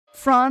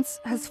France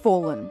has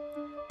fallen.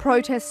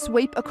 Protests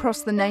sweep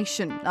across the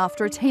nation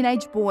after a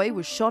teenage boy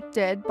was shot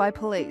dead by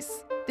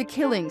police. The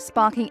killing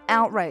sparking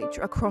outrage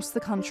across the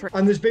country.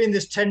 And there's been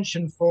this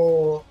tension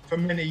for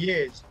many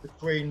years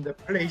between the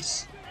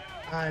police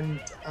and,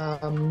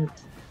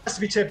 has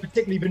to be said,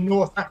 particularly the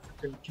North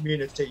African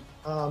community,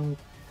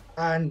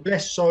 and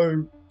less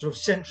so sort of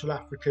Central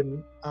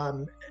African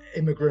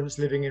immigrants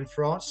living in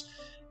France.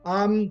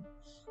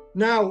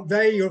 Now,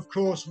 they, of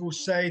course, will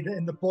say that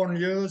in the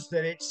banlieues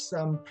that it's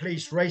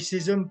police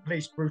racism,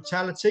 police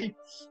brutality.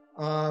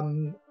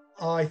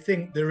 I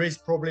think there is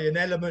probably an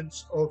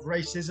element of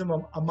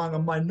racism among a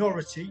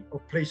minority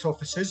of police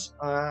officers,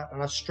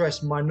 and I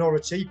stress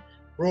minority.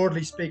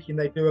 Broadly speaking,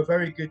 they do a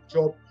very good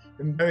job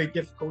in very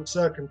difficult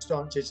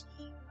circumstances.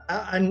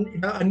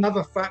 And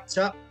another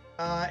factor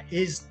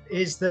is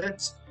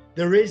that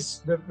there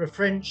is the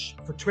French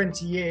for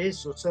 20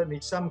 years, or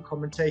certainly some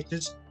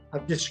commentators,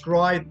 have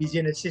described these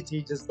inner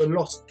cities as the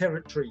lost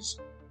territories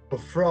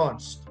of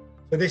France.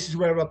 So this is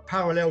where a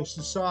parallel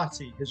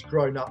society has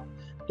grown up,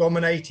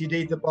 dominated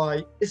either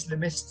by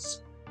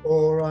Islamists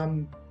or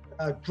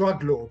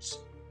drug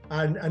lords,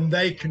 and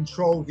they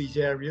control these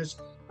areas,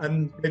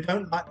 and they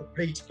don't like the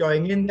police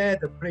going in there.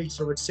 The police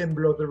are a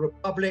symbol of the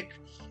Republic,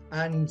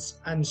 and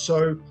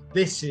so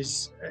this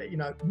is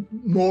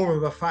more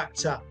of a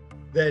factor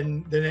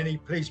than any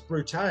police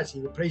brutality.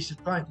 The police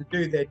are trying to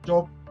do their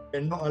job. They're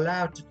not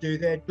allowed to do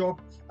their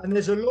job, and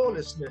there's a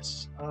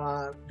lawlessness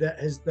that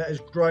has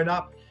grown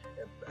up,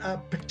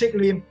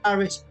 particularly in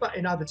Paris, but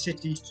in other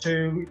cities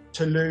too,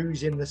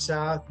 Toulouse in the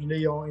south,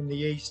 Lyon in the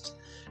east.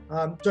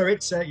 So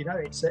it's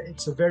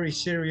a very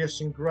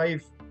serious and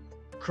grave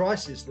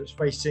crisis that's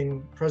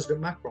facing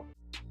President Macron.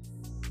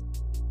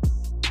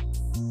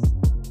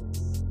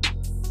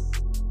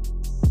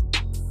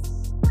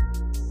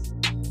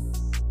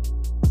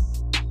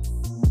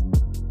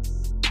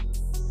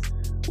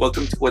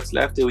 Welcome to What's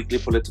Left, a weekly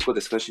political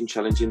discussion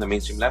challenging the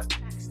mainstream left.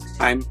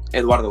 I'm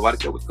Eduardo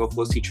Barca with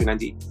co-host teacher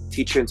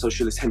and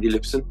socialist Andy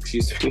Lipson,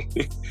 excuse me.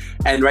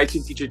 And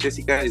right-wing teacher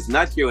Jessica is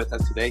not here with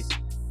us today.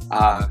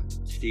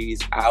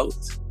 She's out,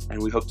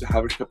 and we hope to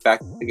have her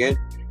back again.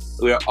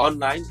 We are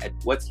online at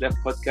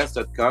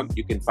what'sleftpodcast.com.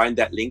 You can find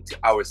that link to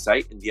our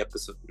site in the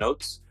episode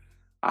notes.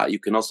 You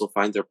can also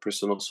find their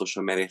personal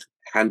social media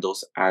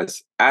handles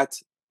as at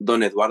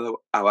Don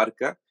Eduardo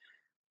Abarca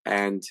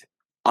and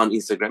on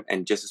Instagram,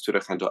 and Jess's Twitter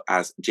handle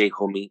as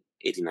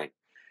jhomie89.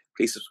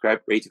 Please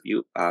subscribe, rate,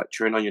 review,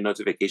 turn on your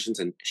notifications,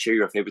 and share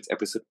your favorite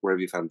episode wherever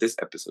you found this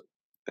episode.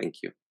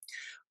 Thank you.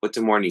 What's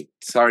the morning?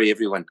 Sorry,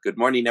 everyone. Good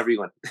morning,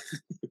 everyone.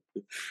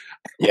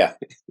 Yeah,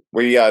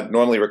 we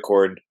normally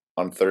record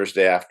on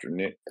Thursday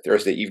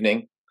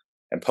evening,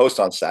 and post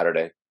on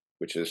Saturday,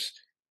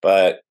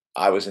 but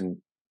I was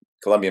in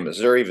Columbia,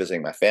 Missouri,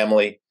 visiting my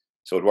family,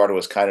 so Eduardo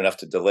was kind enough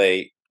to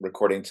delay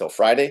recording till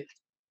Friday.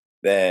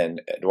 Then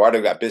Eduardo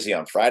got busy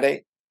on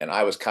Friday, and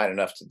I was kind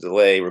enough to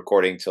delay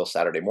recording till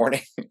Saturday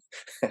morning.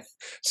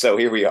 So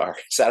here we are,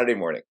 Saturday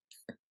morning.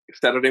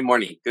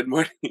 Good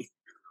morning.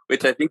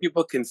 Which I think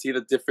people can see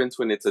the difference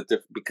when it's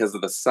because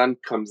of the sun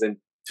comes in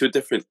two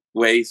different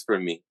ways for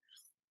me.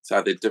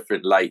 So they're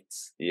different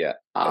lights. Yeah.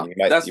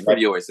 That's for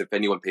viewers if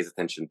anyone pays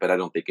attention, but I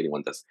don't think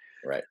anyone does.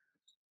 Right.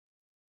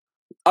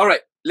 All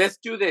right, let's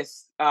do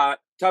this.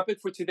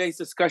 Topic for today's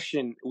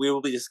discussion, we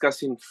will be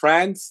discussing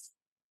France,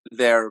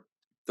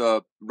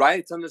 the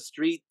riots on the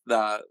street,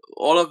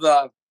 all of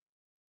the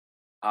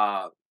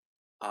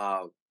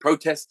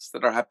protests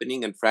that are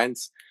happening in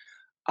France.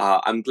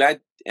 I'm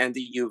glad,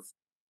 Andy, you've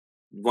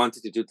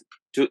wanted to do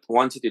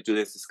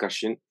this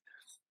discussion.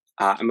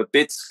 I'm a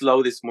bit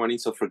slow this morning,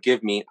 so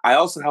forgive me. I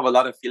also have a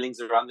lot of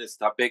feelings around this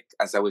topic,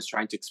 as I was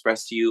trying to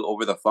express to you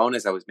over the phone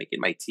as I was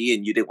making my tea,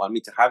 and you didn't want me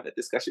to have that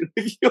discussion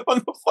with you on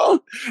the phone.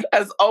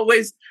 As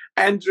always,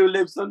 Andrew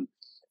Lipson,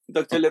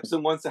 Dr.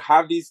 Lipson, wants to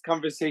have these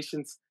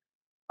conversations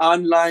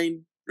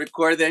online,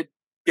 recorded,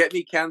 get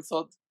me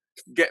canceled,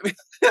 get me.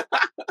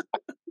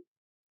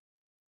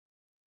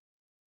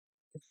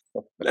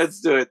 Let's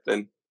do it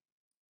then.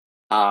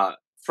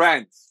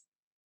 France.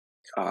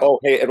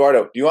 Hey,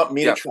 Eduardo, do you want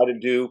me to try to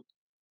do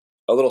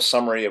a little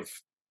summary of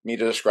me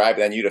to describe,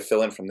 and then you to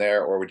fill in from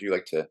there, or would you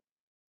like to?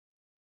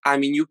 I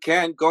mean, you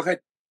can. Go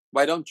ahead.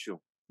 Why don't you?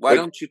 Why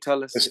don't you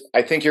tell us?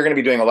 I think you're going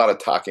to be doing a lot of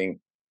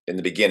talking in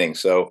the beginning,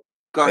 so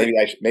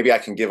maybe I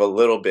can give a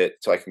little bit,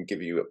 so I can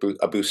give you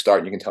a boost start,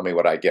 and you can tell me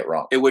what I get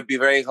wrong. It would be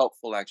very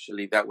helpful,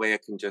 actually. That way I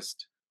can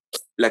just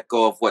let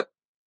go of what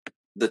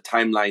the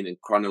timeline and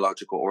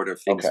chronological order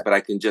of things, but I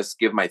can just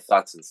give my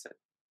thoughts instead.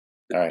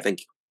 All right.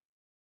 Thank you.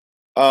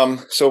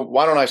 So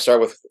why don't I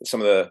start with some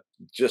of the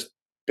just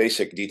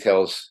basic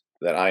details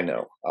that I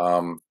know.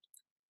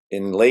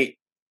 In late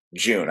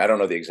June, I don't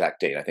know the exact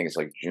date. I think it's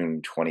like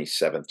June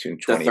 27th, June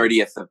 20th. The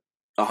 30th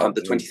of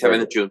the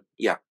 27th of June.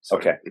 Yeah.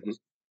 Sorry. Okay. Mm-hmm.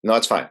 No,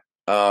 it's fine.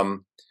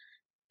 Nahal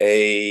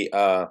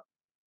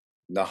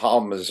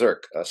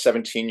Mazurk, a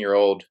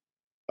 17-year-old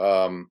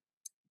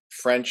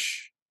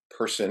French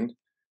person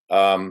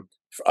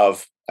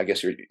of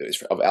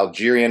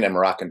Algerian and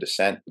Moroccan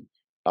descent,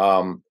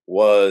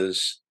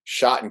 was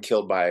shot and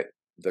killed by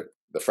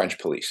the French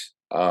police.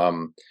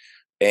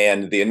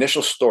 And the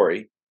initial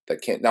story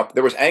that came, now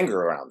there was anger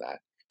around that,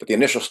 but the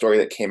initial story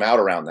that came out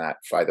around that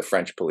by the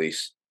French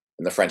police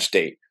and the French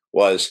state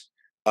was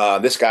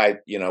this guy,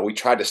 we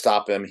tried to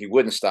stop him. He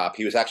wouldn't stop.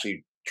 He was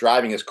actually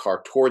driving his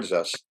car towards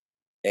us,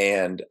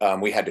 and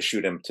we had to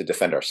shoot him to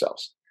defend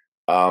ourselves.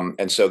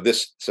 And so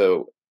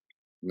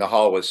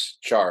Nahal was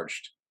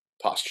charged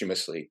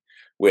posthumously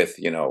with,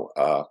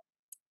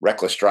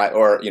 reckless drive,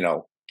 or,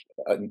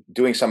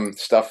 doing some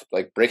stuff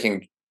like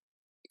breaking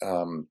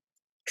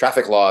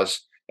traffic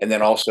laws, and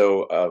then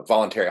also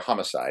voluntary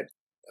homicide,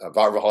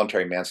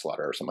 voluntary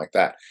manslaughter, or something like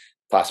that,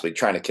 possibly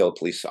trying to kill a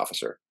police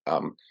officer.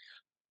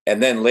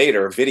 And then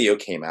later, video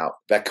came out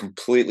that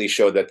completely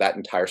showed that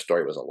entire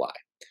story was a lie.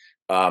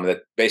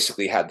 That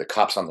basically had the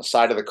cops on the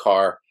side of the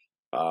car.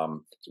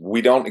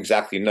 We don't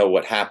exactly know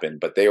what happened,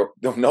 but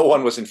no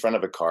one was in front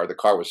of a car. The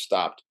car was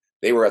stopped.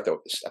 They were at the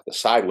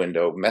side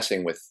window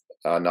messing with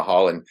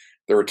Nahal, and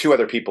there were two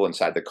other people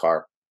inside the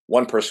car.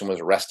 One person was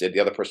arrested. The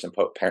other person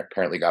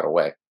apparently got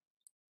away.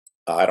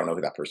 I don't know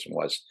who that person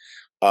was.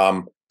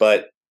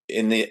 But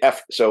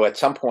so at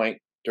some point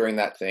during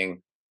that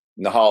thing,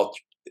 Nahal,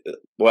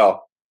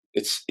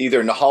 it's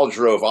either Nahal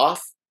drove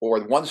off, or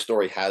one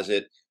story has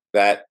it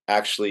that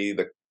actually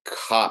the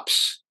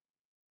cops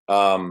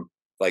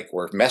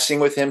were messing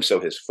with him, so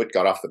his foot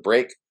got off the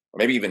brake, or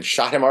maybe even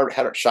shot him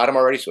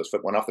already, so his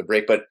foot went off the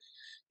brake. But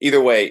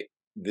either way,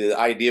 the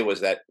idea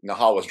was that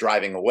Nahal was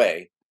driving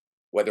away,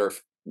 whether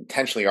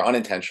intentionally or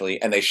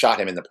unintentionally, and they shot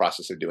him in the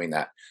process of doing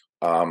that.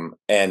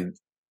 And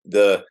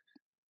there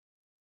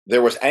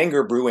was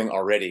anger brewing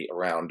already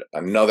around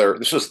another.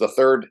 This was the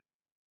third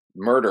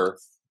murder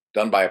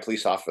done by a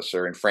police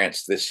officer in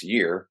France this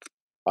year,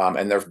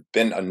 and there have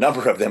been a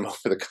number of them over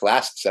the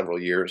last several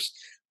years.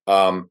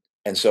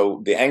 And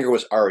so the anger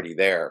was already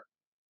there.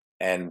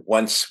 And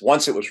once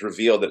it was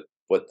revealed that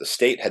what the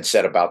state had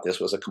said about this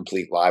was a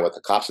complete lie, what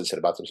the cops had said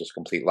about this was a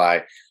complete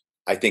lie,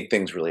 I think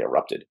things really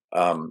erupted.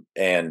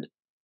 Then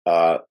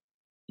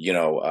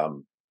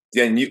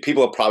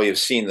people probably have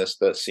seen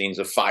the scenes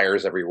of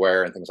fires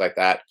everywhere and things like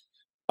that.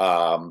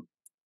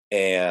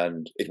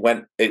 And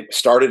it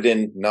started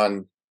in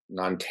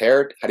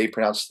Nanterre. How do you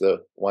pronounce the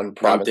one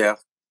province?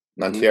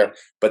 Nanterre. Mm-hmm.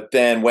 But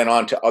then went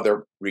on to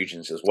other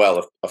regions as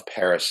well of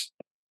Paris.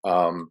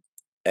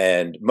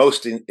 And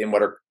most in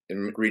what are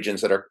in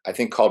regions that are, I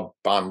think, called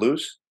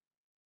banlieues.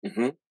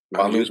 Mm-hmm.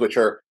 Banlieues, which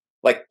are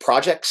like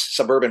projects,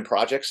 suburban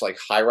projects, like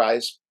high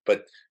rise,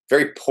 but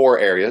very poor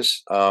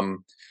areas. Where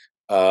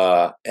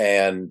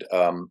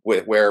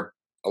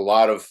a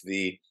lot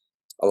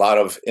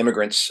of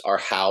immigrants are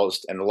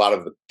housed, and a lot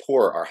of the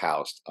poor are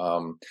housed,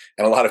 and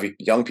a lot of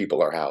young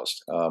people are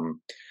housed.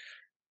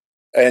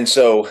 And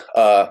so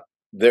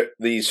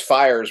these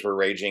fires were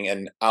raging,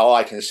 and all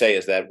I can say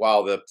is that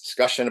while the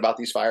discussion about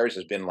these fires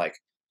has been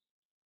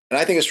and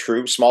I think it's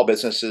true, small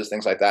businesses,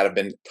 things like that have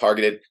been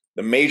targeted.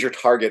 The major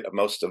target of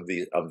most of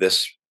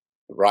this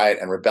riot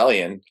and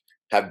rebellion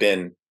have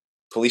been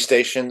police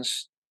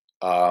stations,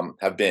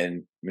 have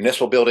been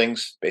municipal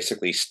buildings,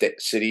 basically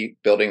city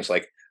buildings,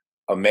 like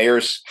a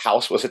mayor's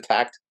house was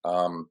attacked,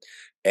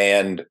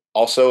 and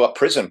also a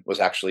prison was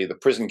actually, the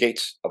prison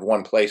gates of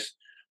one place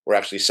were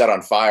actually set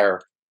on fire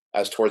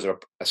as towards a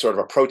sort of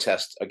a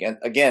protest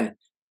again.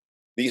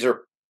 These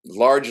are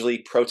largely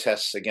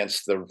protests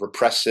against the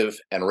repressive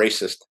and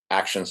racist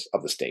actions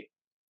of the state.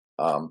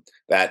 And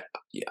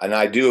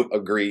I do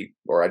agree,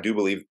 or I do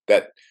believe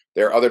that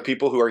there are other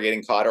people who are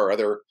getting caught, or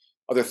other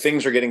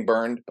things are getting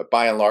burned, but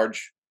by and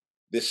large,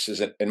 this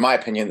isn't, in my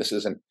opinion, this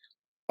isn't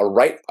a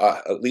right.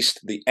 At least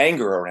the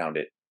anger around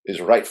it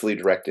is rightfully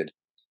directed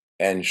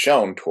and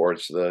shown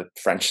towards the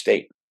French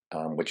state,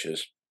 which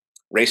is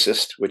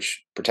racist,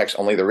 which protects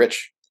only the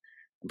rich,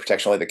 and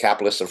protects only the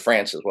capitalists of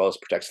France, as well as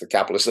protects the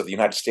capitalists of the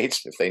United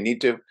States if they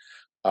need to.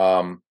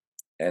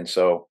 And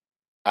so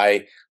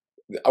I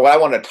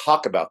want to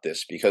talk about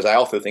this because I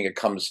also think it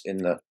comes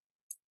in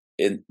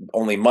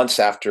only months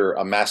after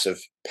a massive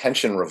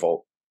pension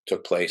revolt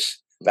took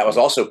place that was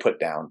also put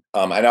down.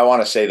 And I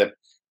want to say that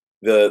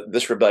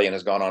this rebellion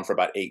has gone on for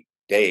about 8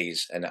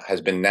 days and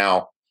has been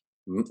now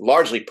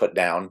largely put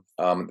down.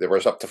 There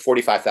was up to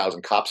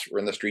 45,000 cops were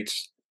in the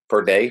streets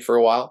per day for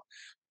a while,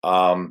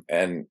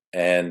 and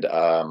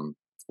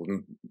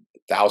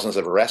thousands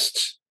of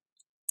arrests.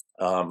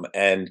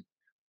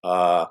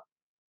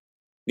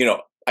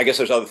 I guess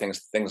there's other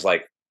things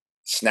like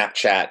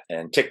Snapchat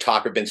and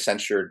TikTok have been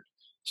censored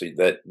so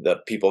that the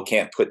people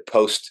can't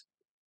post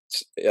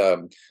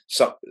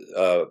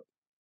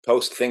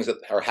things that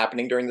are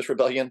happening during this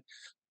rebellion.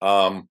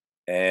 And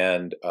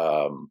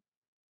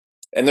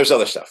there's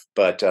other stuff,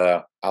 but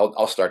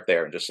I'll start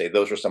there and just say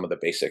those are some of the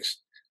basics.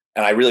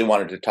 And I really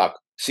wanted to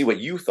see what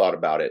you thought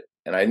about it.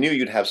 And I knew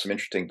you'd have some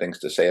interesting things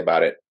to say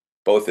about it,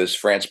 both as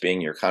France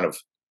being your kind of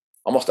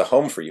almost a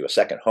home for you, a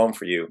second home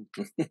for you,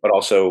 but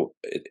also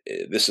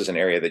this is an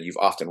area that you've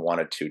often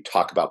wanted to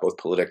talk about, both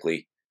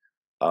politically,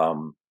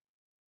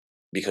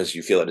 because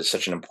you feel it is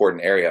such an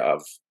important area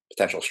of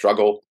potential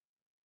struggle.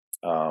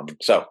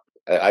 So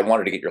I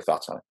wanted to get your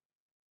thoughts on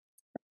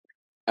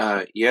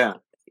it. Yeah.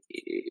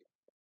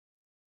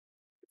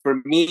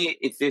 For me,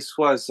 this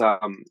was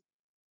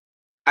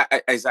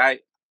as I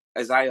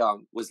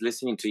was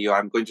listening to you,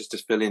 I'm going just to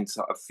fill in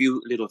a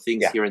few little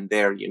things here and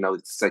there.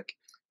 It's like,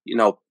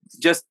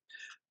 just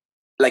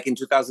like in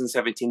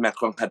 2017,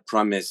 Macron had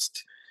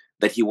promised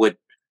that he would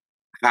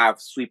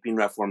have sweeping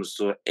reforms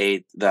to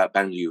aid the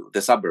banlieue,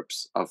 the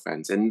suburbs of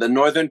France, and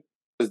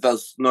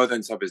those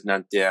northern suburbs,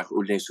 Nanterre,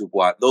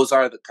 Aulnay-sous-Bois. Those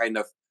are the kind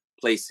of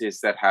places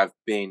that have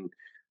been,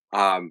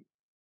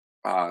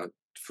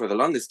 for the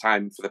longest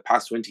time, for the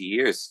past 20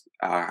 years,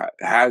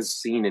 has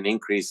seen an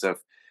increase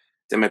of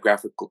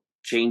demographic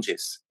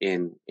changes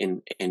in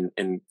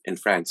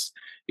France.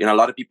 A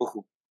lot of people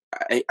who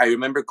I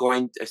remember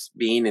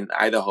being in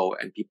Idaho,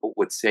 and people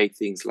would say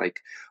things like,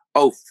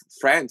 "Oh,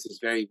 France is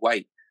very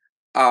white."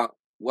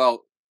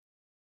 Well,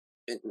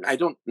 I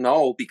don't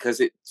know, because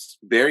it's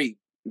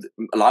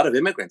a lot of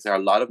immigrants. There are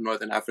a lot of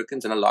Northern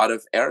Africans and a lot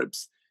of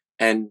Arabs,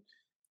 and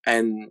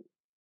and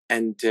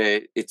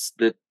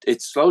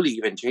it's slowly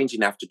even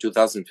changing after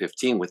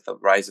 2015 with the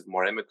rise of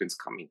more immigrants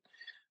coming.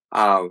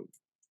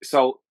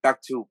 So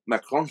back to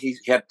Macron, he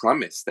had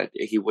promised that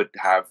he would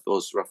have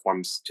those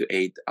reforms to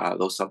aid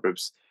those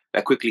suburbs.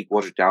 That quickly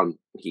watered down.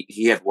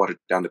 He had watered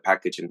down the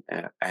package, and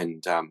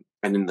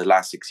in the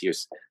last 6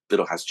 years,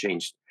 little has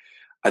changed.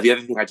 The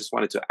other thing I just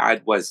wanted to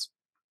add was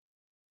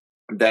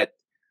that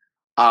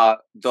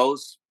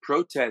those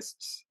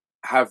protests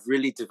have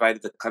really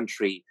divided the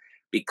country,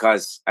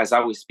 because as I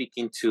was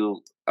speaking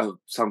to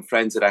some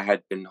friends that I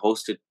had been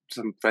hosted,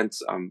 some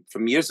friends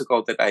from years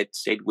ago that I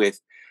stayed with,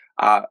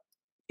 the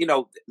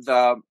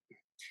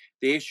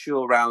issue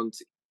around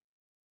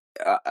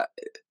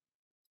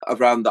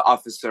the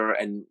officer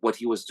and what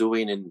he was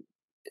doing, and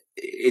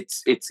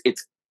it's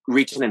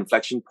reached an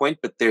inflection point.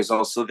 But there's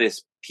also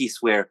this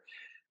piece where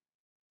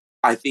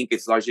I think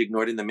it's largely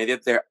ignored in the media.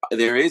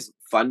 There is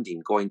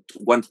funding going to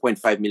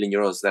 1.5 million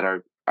euros that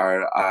are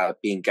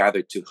being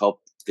gathered to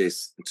help to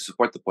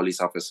support the police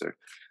officer.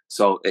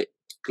 So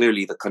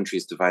clearly the country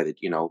is divided,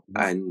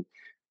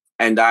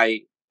 and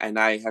I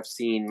have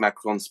seen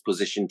Macron's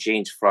position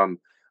change from,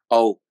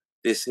 "Oh,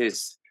 this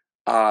is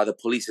the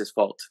police's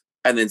fault,"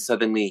 and then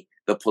suddenly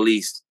the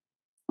police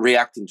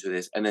reacting to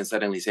this, and then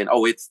suddenly saying,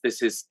 "Oh,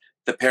 this is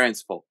the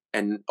parents' fault,"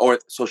 or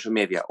social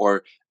media,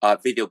 or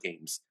video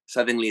games.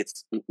 Suddenly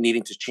it's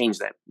needing to change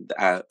that,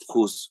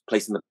 who's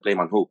placing the blame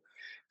on who.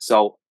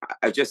 So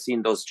I've just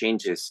seen those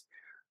changes,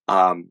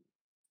 and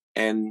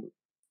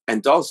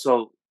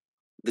also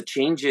the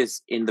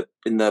changes in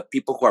the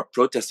people who are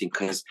protesting,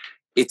 because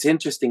it's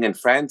interesting in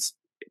France.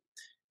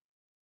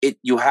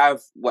 You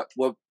have what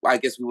I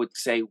guess we would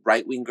say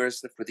right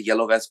wingers for the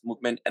Yellow Vest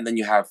movement, and then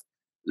you have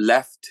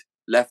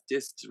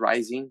leftists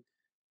rising,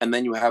 and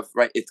then you have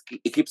it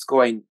keeps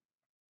going.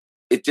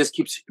 It just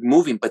keeps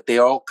moving, but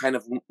they're all kind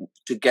of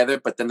together,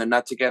 but then they're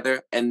not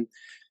together. And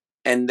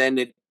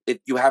then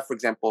you have, for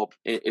example,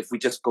 if we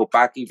just go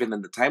back even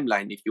in the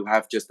timeline, if you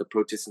have just the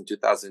protests in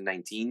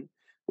 2019,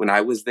 when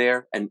I was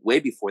there, and way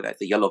before that,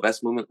 the Yellow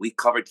Vest movement, we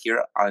covered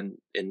here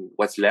in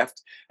What's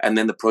Left, and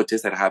then the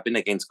protests that happened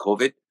against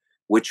COVID,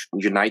 which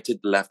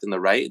united the left and the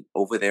right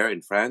over there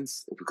in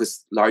France,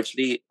 because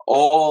largely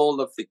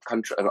all of the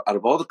country, out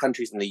of all the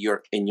countries in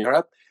Europe,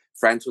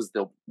 France was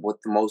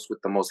with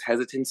the most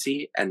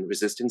hesitancy and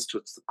resistance to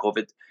the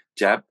COVID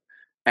jab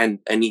and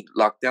any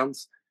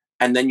lockdowns.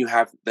 And then you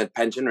have the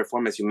pension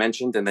reform, as you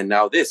mentioned, and then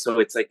now this. So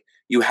it's like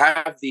you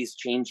have these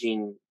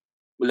changing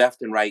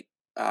left and right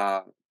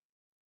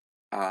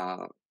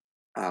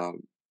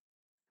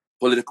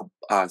political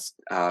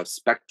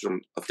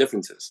spectrum of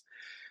differences.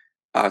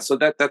 So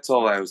that's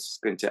all I was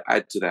going to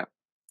add to that.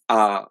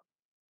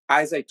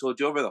 As I told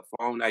you over the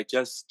phone,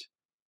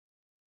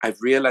 I've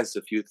realized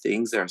a few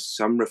things. There are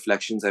some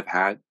reflections I've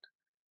had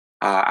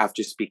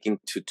after speaking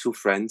to two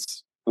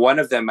friends. One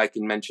of them, I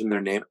can mention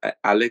their name,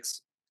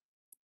 Alex,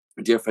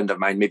 a dear friend of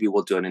mine. Maybe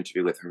we'll do an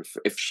interview with her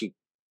if she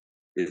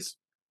is.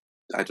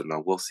 I don't know.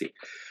 We'll see.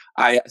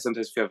 I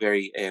sometimes feel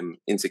very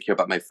insecure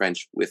about my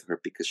French with her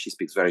because she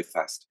speaks very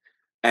fast.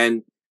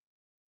 And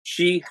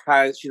she's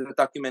a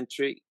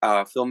documentary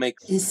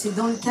filmmaker. Et c'est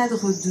dans le cadre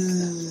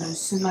de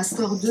ce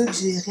Master 2 que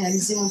j'ai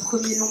réalisé mon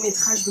premier long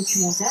métrage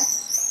documentaire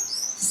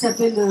qui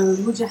s'appelle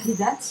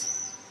Moudjahidat,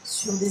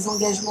 sur des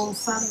engagements de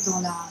femmes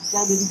dans la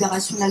guerre de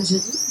libération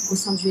d'Algérie au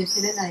sein du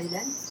FLN à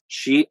Hélène.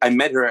 I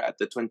met her at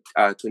the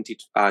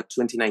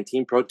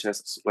 2019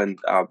 protests when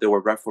there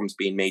were reforms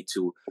being made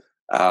to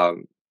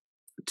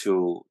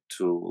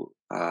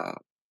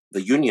the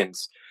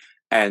unions,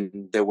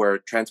 and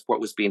transport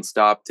was being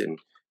stopped, and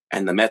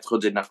the metro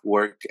did not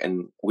work,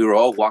 and we were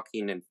all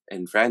walking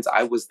in France.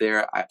 I was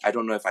there. I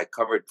don't know if I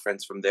covered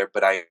France from there,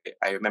 but I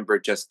remember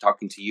just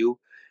talking to you,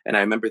 and I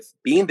remember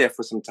being there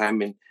for some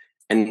time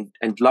and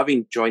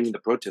loving joining the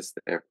protest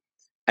there.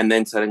 And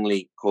then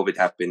suddenly COVID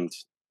happened,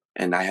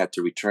 and I had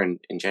to return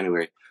in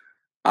January.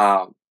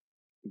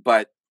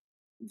 But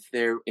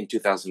there in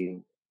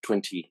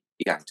 2020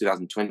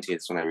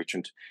 is when I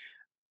returned.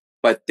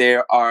 But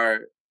there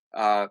are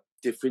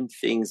different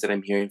things that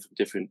I'm hearing from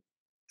different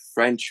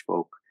French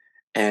folk.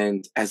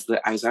 And as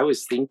I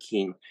was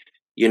thinking,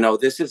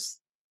 this is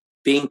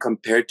being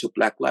compared to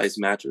Black Lives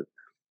Matter.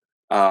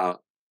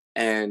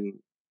 And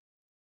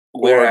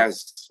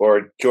whereas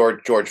or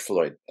George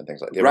Floyd and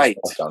things like that. Right.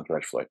 On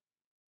George Floyd.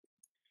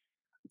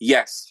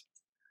 Yes.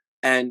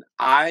 And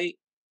I'm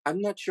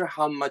not sure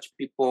how much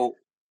people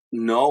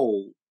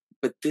know,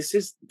 but this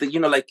is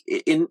like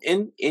in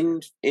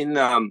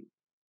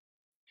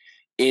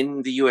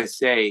the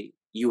USA,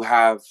 you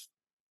have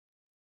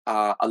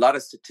a lot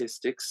of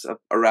statistics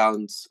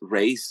around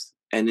race,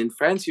 and in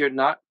France, there's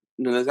not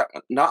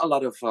a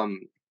lot of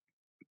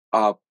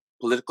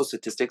political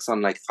statistics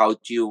on like how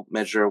do you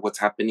measure what's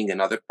happening in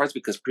other parts,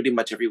 because pretty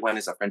much everyone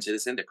is a French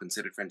citizen. They're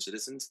considered French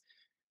citizens,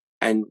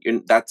 and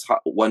that's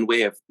one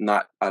way of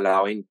not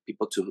allowing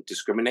people to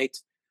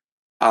discriminate.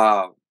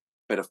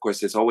 But of course,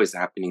 there's always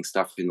happening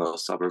stuff in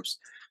those suburbs,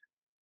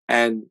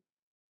 and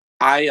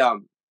I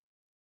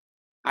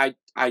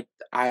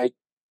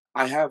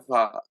have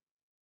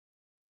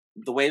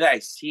the way that I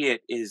see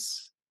it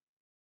is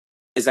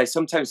I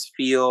sometimes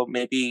feel,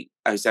 maybe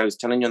as I was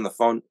telling you on the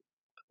phone,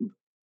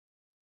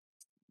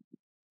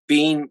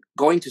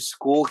 going to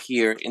school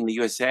here in the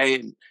USA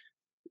and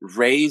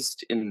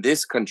raised in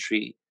this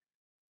country,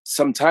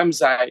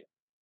 sometimes I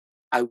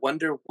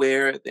wonder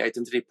where the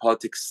identity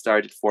politics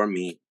started for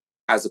me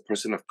as a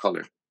person of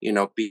color,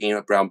 being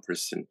a brown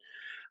person.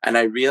 And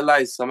I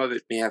realize some of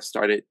it may have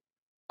started,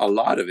 a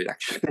lot of it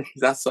actually,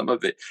 that's some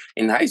of it,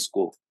 in high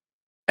school,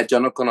 at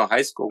John O'Connell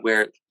High School,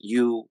 where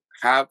you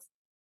have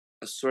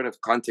a sort of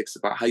context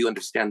about how you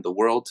understand the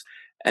world.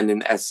 And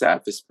in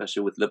SF,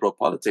 especially with liberal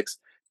politics,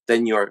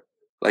 then you're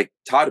like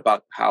taught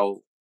about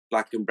how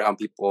Black and brown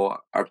people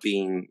are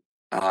being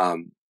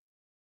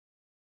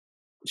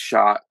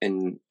shot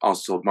and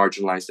also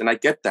marginalized. And I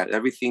get that.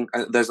 Everything,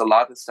 there's a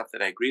lot of stuff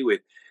that I agree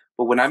with.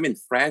 But when I'm in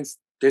France,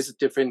 there's a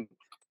different,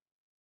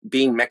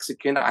 being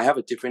Mexican, I have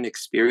a different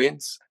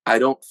experience. I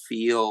don't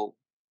feel,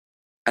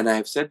 and I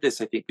have said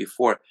this, I think,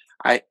 before,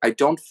 I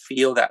don't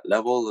feel that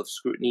level of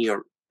scrutiny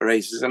or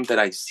racism that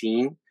I've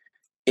seen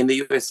in the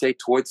USA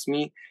towards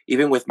me.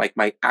 Even with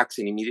my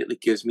accent immediately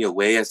gives me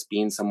away as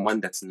being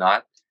someone that's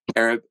not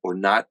Arab or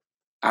not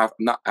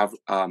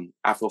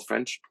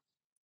Afro-French.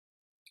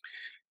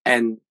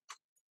 And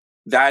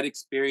that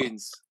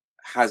experience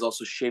has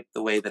also shaped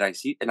the way that I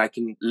see it. And I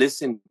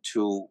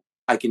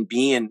can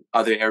be in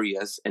other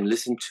areas and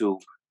listen to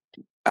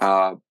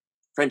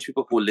French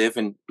people who live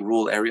in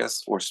rural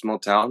areas or small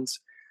towns.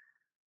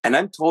 And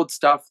I'm told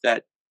stuff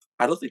that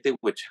I don't think they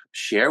would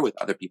share with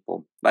other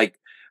people. Like,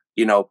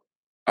 I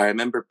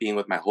remember being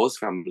with my host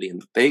family,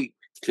 and they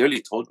clearly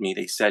told me,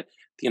 they said,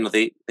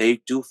 they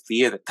do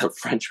fear that the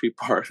French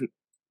people are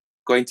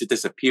going to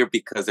disappear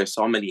because there's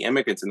so many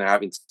immigrants and they're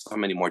having so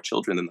many more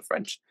children than the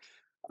French.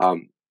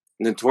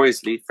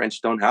 Notoriously,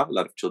 French don't have a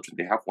lot of children.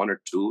 They have one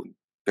or two,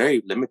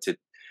 very limited.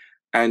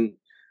 And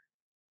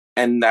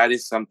that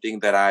is something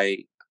that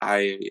I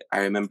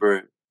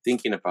remember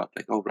thinking about,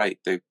 like, oh, right,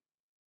 they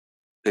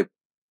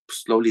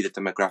slowly the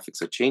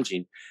demographics are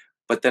changing.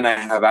 But then I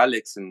have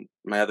Alex and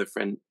my other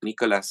friend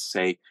Nicolas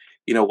say,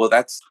 well,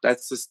 that's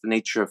just the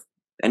nature of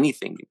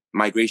anything.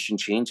 Migration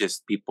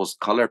changes people's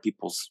color,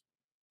 people's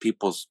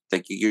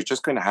like, you're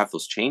just going to have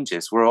those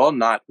changes. We're all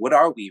not, what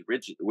are we?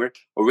 We're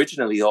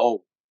originally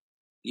all,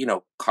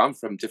 come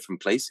from different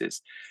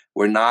places.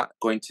 We're not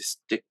going to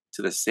stick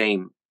to the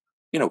same,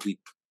 we're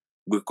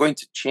going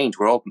to change.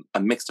 We're all a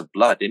mix of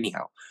blood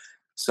anyhow.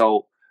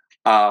 So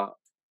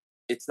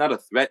it's not a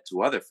threat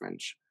to other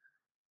French,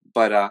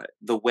 but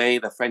the way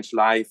the French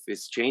life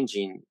is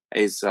changing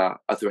is a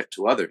threat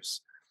to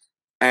others.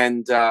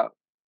 And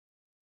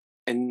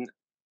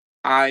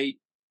I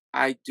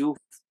do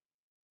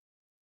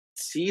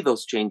see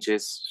those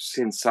changes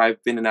since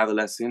I've been an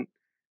adolescent,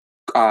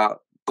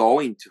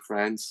 going to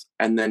France,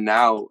 and then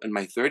now in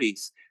my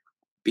 30s,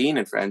 being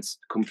in France,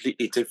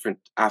 completely different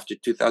after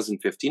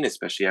 2015,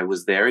 especially. I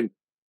was there in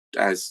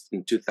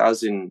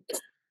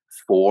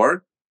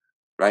 2004,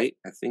 right?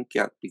 I think,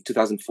 yeah,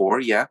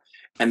 2004, yeah.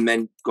 And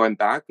then going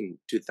back in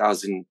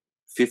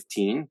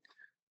 2015,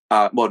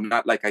 well,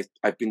 not like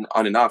I've been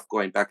on and off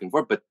going back and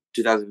forth, but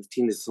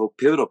 2015 is so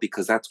pivotal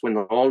because that's when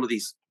all of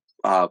these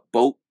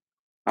boat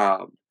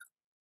of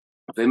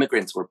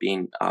immigrants were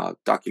being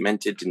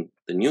documented in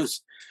the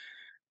news,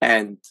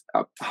 and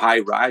a high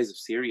rise of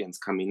Syrians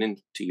coming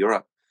into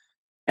Europe.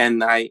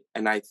 And I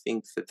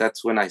think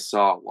that's when I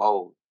saw,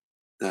 whoa,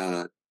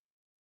 the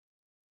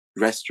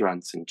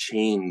restaurants and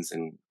chains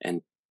and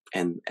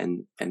the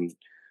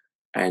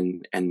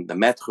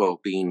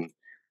metro being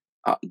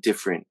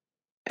different,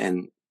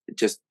 and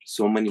just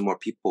so many more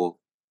people,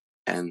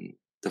 and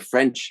the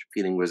French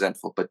feeling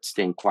resentful but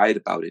staying quiet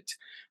about it.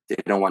 They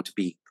don't want to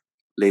be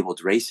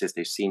labeled racist.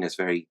 They're seen as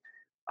very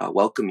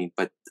welcoming,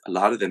 but a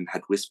lot of them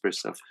had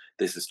whispers of,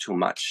 this is too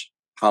much.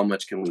 How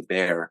much can we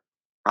bear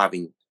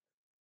having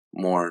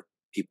more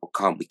people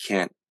come? We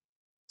can't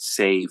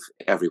save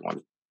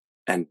everyone.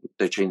 And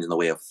they're changing the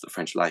way of the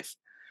French life.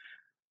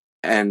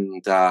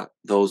 And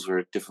those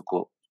were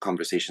difficult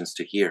conversations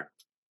to hear.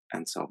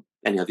 And so,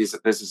 anyhow, this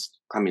is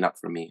coming up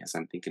for me as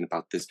I'm thinking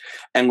about this.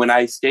 And when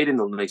I stayed in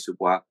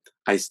Aulnay-sous-Bois,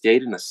 I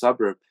stayed in a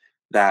suburb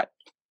that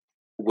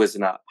was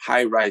in a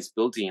high-rise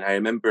building. I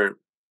remember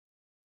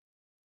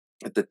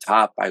at the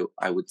top,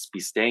 I would be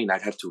staying.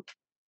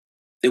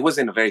 It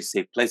wasn't a very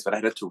safe place, but I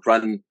had to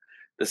run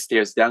the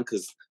stairs down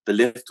because the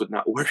lift would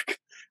not work.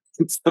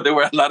 And so there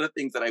were a lot of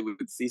things that I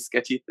would see,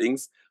 sketchy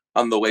things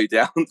on the way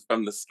down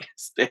from the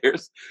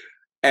stairs.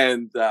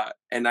 And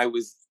I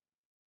was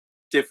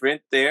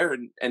different there.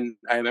 And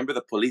I remember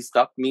the police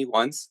stopped me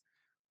once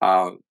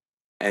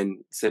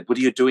and said, "What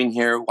are you doing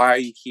here? Why are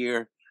you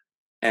here?"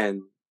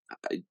 And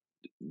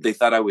they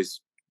thought I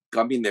was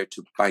coming there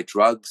to buy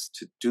drugs,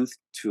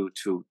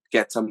 to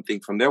get something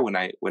from there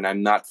when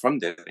I'm not from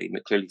there. They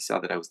clearly saw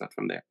that I was not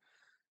from there.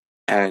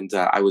 And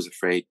I was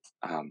afraid.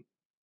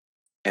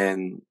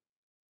 And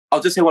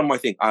I'll just say one more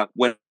thing.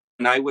 When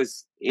I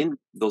was in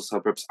those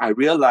suburbs, I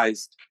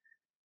realized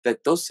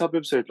that those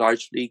suburbs are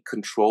largely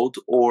controlled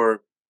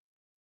or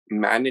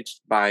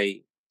managed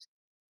by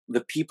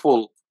the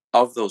people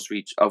of those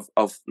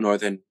of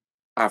northern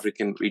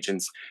African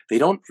regions. They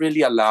don't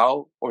really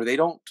allow, or they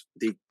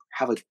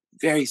have a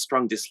very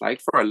strong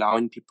dislike for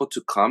allowing people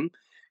to come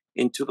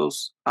into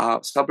those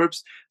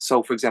suburbs.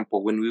 So, for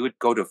example, when we would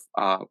go to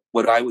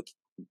what I would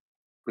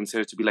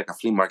consider to be like a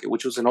flea market,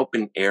 which was an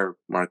open air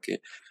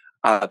market,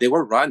 they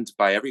were run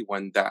by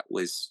everyone that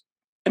was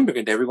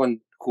immigrant,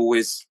 everyone who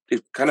is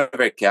kind of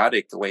very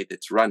chaotic the way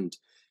that's run.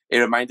 It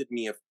reminded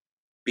me of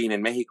being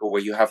in Mexico,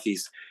 where you have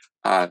these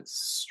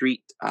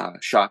street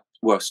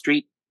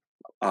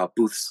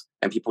booths,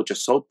 and people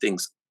just sold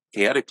things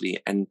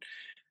chaotically, and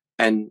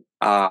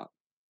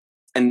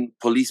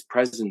police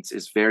presence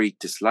is very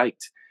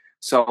disliked.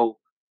 So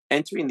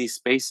entering these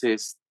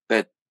spaces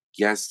that,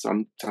 yes,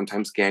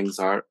 sometimes gangs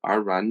are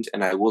run,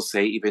 and I will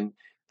say even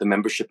the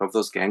membership of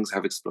those gangs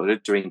have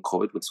exploded during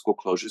COVID, with school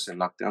closures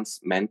and lockdowns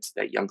meant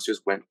that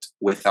youngsters went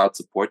without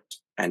support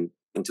and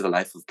into the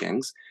life of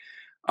gangs.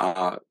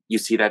 You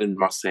see that in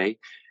Marseille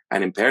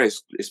and in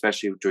Paris,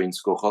 especially during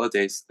school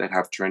holidays that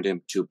have turned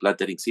into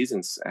bloodletting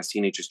seasons as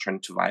teenagers turn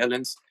to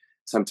violence.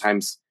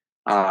 Sometimes,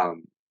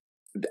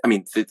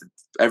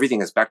 everything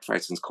has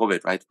backfired since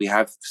COVID, right? We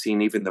have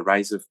seen even the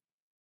rise of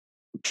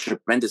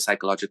tremendous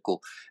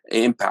psychological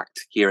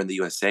impact here in the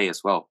USA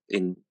as well,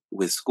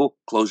 with school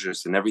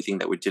closures and everything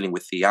that we're dealing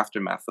with, the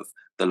aftermath of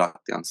the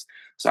lockdowns.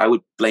 So I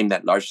would blame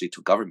that largely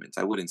to government.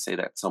 I wouldn't say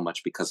that so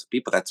much because of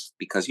people. That's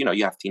because,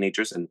 you have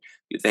teenagers and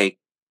you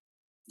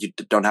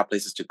don't have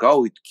places to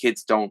go.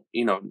 Kids don't,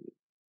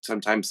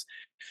 sometimes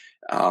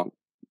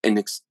in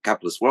this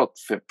capitalist world,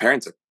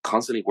 parents are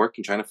constantly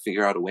working, trying to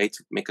figure out a way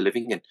to make a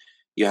living. And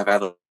you have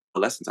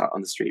adolescents out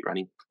on the street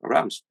running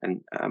around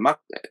and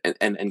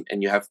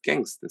you have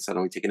gangs that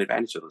suddenly taking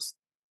advantage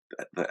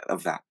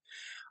of that.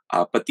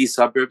 But these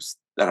suburbs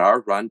that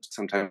are run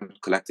sometimes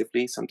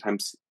collectively,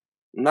 sometimes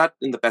not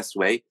in the best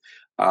way,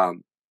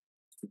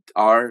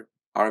 are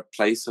a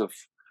place of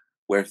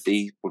where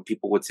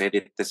people would say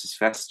that this is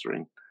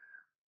festering.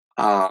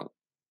 And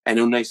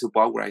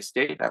Aulnay-sous-Bois, where I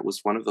stayed, that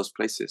was one of those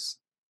places.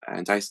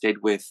 And I stayed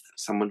with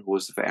someone who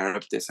was of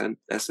Arab descent,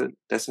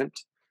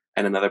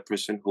 and another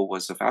person who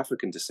was of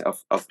African descent,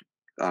 of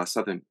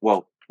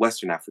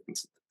Western African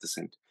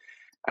descent.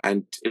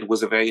 And it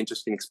was a very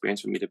interesting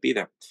experience for me to be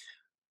there.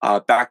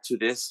 Back to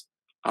this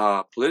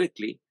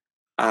politically,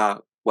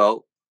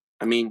 what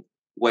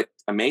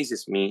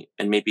amazes me,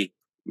 and maybe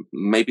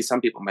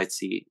some people might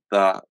see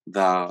the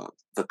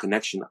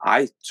connection,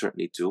 I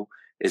certainly do,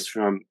 is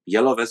from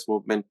Yellow Vest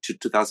movement to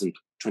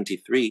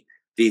 2023,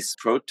 these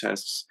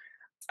protests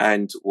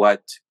and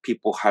what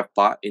people have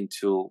bought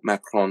into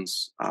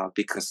Macron's,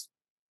 because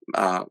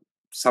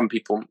some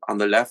people on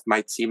the left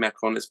might see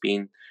Macron as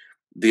being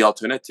the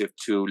alternative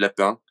to Le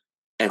Pen,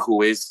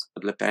 who is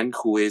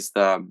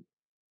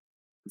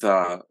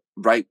the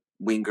right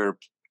winger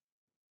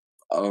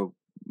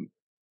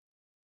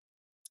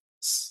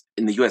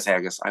in the USA, I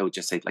guess I would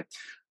just say like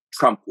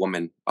Trump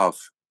woman of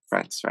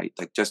France, right?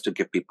 Like just to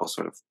give people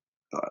sort of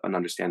an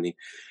understanding.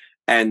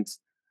 And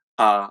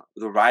the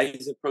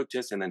rise of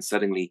protests, and then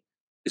suddenly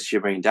the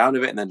shivering down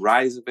of it, and then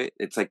rise of it.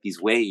 It's like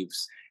these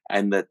waves,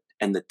 and the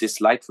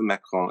dislike for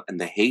Macron and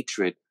the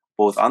hatred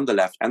both on the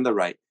left and the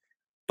right.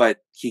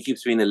 But he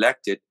keeps being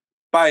elected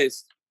by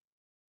his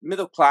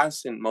middle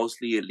class and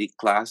mostly elite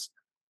class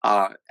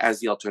as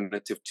the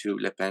alternative to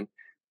Le Pen,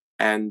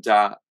 and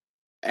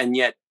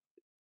yet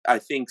I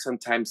think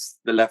sometimes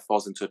the left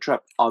falls into a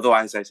trap. Although,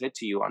 as I said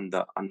to you on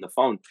the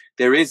phone,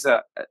 there is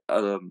the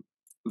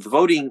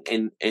voting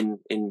in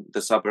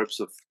the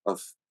suburbs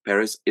of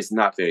Paris is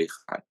not very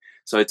high.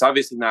 So it's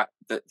obviously not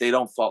that they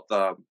don't fall.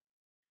 The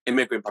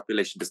immigrant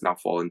population does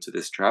not fall into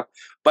this trap,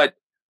 but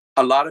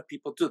a lot of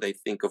people do. They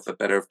think of the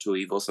better of two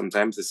evils.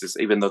 Sometimes this is,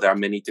 even though there are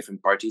many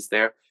different parties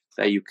there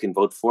that you can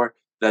vote for,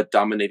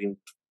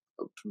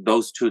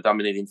 those two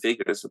dominating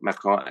figures,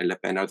 Macron and Le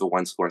Pen, are the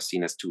ones who are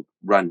seen as to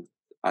run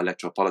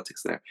electoral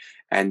politics there.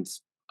 And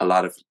a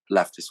lot of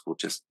leftists will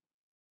just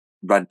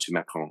run to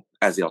Macron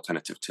as the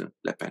alternative to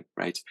Le Pen,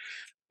 right?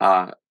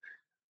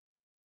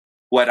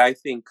 what I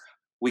think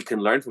we can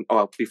learn from.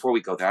 Oh, before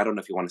we go there, I don't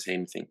know if you want to say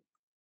anything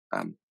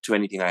to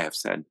anything I have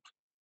said.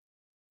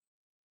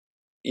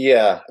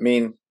 Yeah, I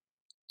mean,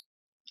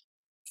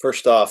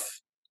 first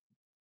off,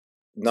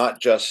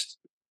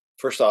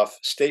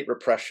 state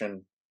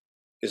repression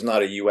is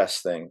not a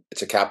U.S. thing;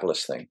 it's a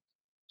capitalist thing.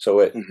 So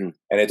and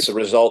it's a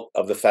result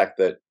of the fact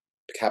that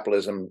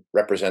capitalism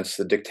represents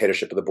the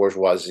dictatorship of the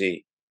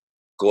bourgeoisie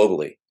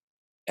globally,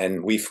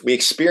 and we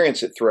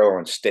experience it through our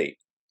own state.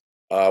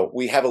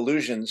 We have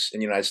illusions in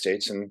the United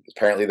States, and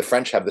apparently the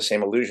French have the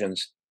same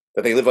illusions,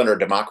 that they live under a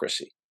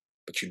democracy,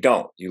 but you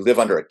don't. You live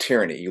under a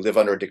tyranny. You live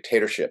under a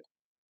dictatorship,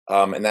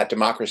 and that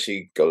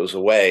democracy goes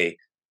away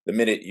the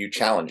minute you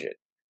challenge it.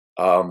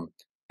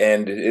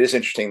 And it is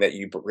interesting that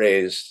you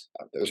raised.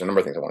 There's a number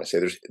of things I want to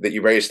say. That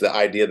you raised the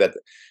idea that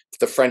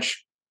the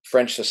French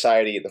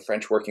society, the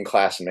French working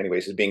class, in many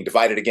ways, is being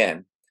divided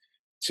again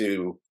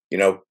to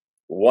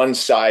one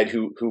side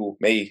who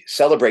may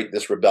celebrate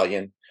this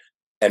rebellion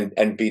and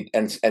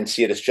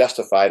see it as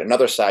justified.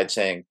 Another side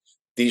saying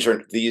these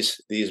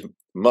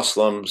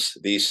Muslims,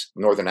 these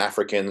Northern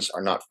Africans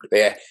are not.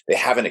 They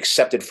haven't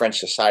accepted French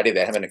society.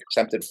 They haven't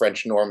accepted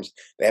French norms.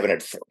 They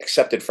haven't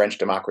accepted French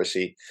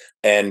democracy,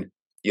 and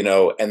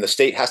the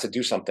state has to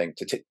do something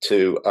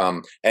to.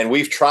 And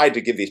we've tried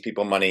to give these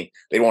people money.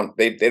 They don't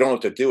know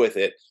what to do with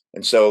it.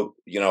 And so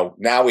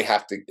now we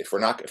have to. If they're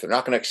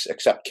not going to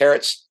accept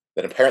carrots,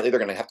 then apparently they're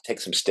going to have to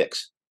take some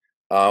sticks.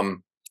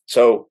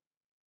 So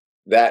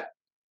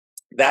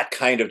that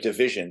kind of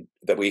division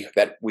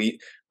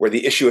where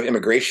the issue of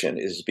immigration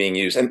is being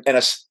used and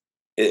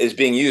is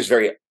being used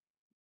very,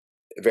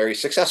 very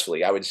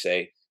successfully, I would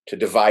say, to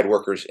divide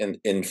workers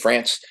in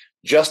France,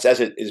 just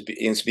as it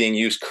is being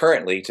used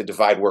currently to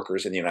divide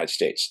workers in the United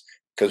States.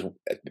 Because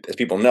as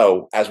people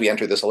know, as we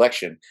enter this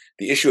election,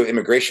 the issue of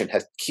immigration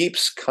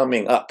keeps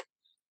coming up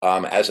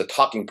as a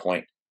talking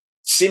point,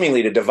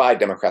 seemingly to divide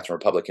Democrats and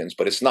Republicans,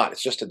 but it's not.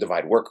 It's just to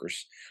divide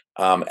workers,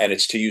 and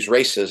it's to use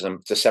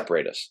racism to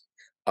separate us.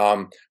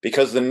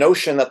 Because the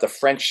notion that the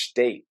French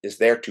state is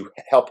there to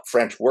help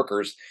French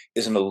workers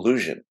is an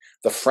illusion.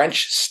 The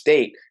French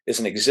state is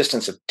an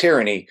existence of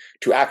tyranny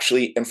to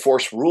actually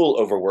enforce rule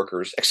over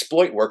workers,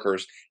 exploit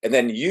workers, and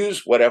then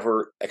use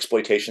whatever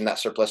exploitation, that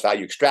surplus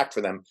value, extract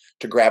for them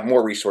to grab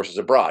more resources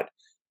abroad.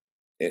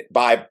 And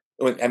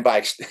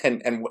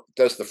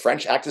does the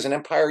French act as an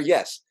empire?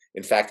 Yes.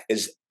 In fact,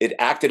 it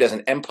acted as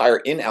an empire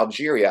in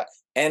Algeria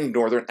and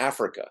Northern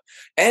Africa,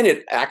 and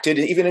it acted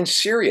even in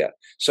Syria.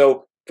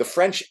 So the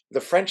French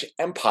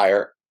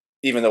Empire,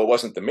 even though it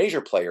wasn't the major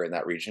player in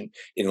that region,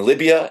 in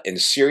Libya, in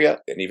Syria,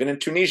 and even in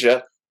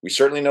Tunisia, we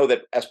certainly know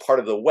that as part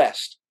of the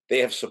West, they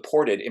have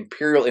supported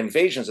imperial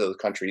invasions of those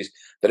countries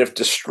that have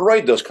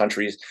destroyed those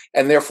countries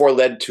and therefore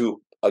led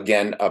to,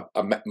 again,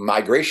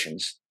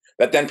 migrations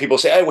that then people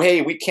say, oh,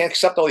 hey, we can't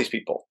accept all these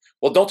people.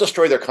 Well, don't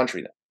destroy their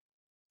country then.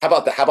 How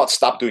about that? How about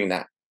stop doing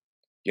that?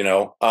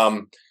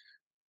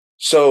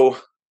 So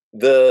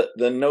the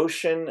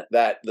notion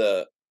that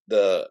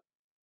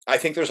I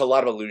think there's a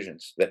lot of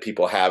illusions that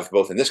people have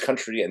both in this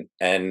country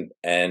and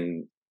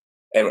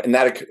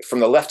that from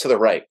the left to the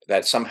right,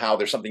 that somehow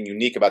there's something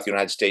unique about the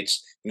United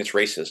States and its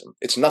racism.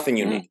 It's nothing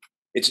unique.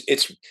 It's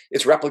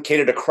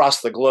replicated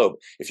across the globe.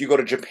 If you go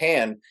to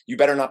Japan, you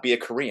better not be a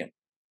Korean.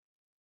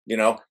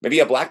 Maybe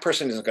a black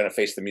person isn't going to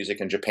face the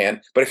music in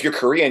Japan, but if you're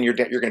Korean, you're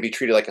going to be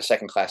treated like a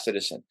second-class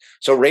citizen.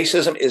 So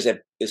racism is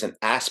an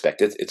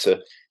aspect. It's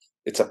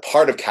a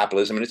part of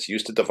capitalism, and it's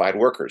used to divide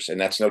workers, and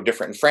that's no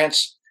different in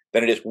France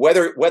than it is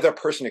whether a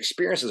person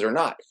experiences or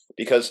not.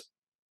 Because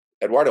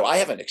Eduardo, I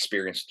haven't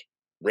experienced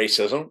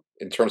racism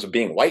in terms of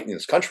being white in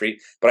this country,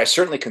 but I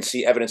certainly can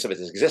see evidence of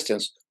its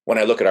existence when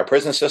I look at our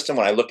prison system,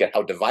 when I look at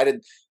how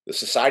divided the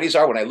societies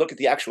are, when I look at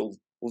the actual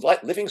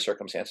living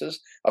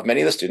circumstances of many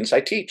of the students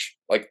I teach.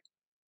 Like,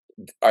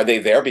 are they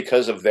there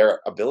because of their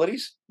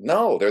abilities?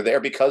 No, they're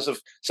there because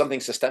of something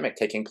systemic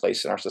taking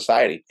place in our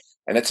society.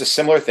 And it's a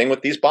similar thing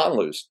with these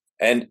banlieues.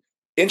 And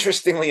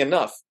interestingly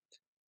enough,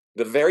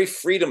 the very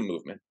freedom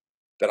movement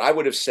that I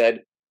would have said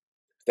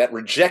that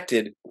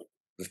rejected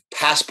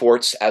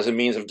passports as a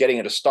means of getting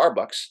into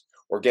Starbucks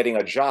or getting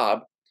a job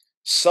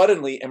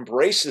suddenly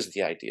embraces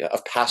the idea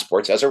of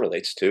passports as it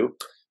relates to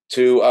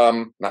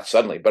not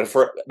suddenly, but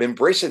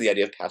embraces the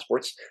idea of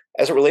passports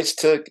as it relates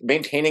to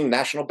maintaining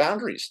national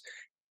boundaries.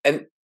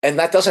 And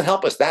that doesn't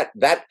help us.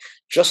 That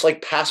just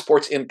like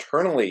passports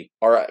internally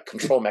are a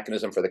control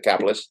mechanism for the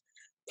capitalists,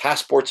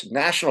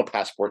 national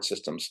passport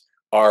systems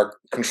are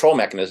control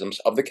mechanisms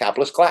of the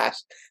capitalist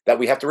class that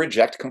we have to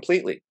reject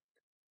completely.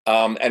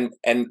 And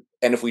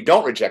if we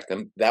don't reject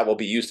them, that will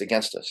be used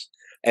against us.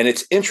 And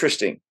it's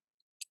interesting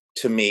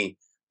to me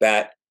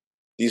that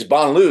these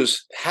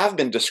banlieues have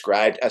been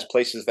described as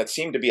places that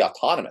seem to be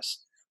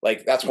autonomous.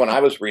 Like, that's when I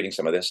was reading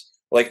some of this.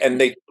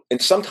 And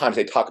sometimes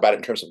they talk about it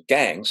in terms of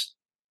gangs,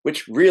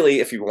 which really,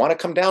 if you want to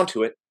come down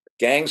to it,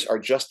 gangs are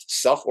just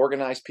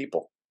self-organized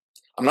people.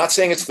 I'm not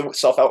saying it's the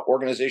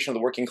self-organization of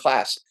the working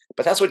class,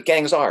 but that's what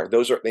gangs are.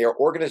 They are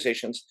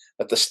organizations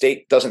that the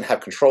state doesn't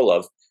have control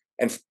of,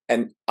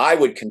 And I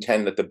would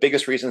contend that the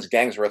biggest reasons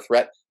gangs are a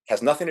threat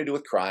has nothing to do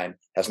with crime,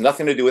 has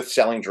nothing to do with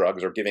selling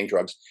drugs or giving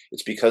drugs.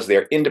 It's because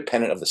they're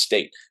independent of the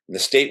state. And the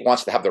state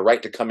wants to have the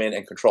right to come in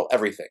and control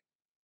everything.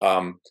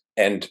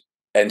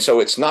 And so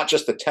it's not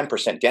just the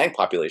 10% gang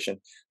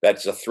population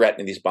that's a threat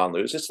in these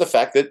banlieues. It's the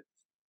fact that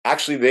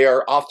actually they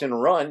are often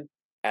run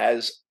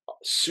as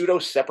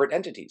pseudo-separate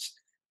entities,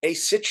 a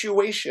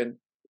situation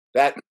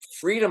that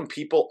freedom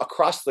people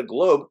across the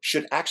globe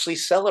should actually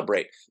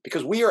celebrate,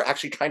 because we are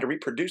actually trying to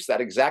reproduce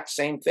that exact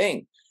same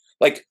thing.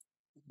 Like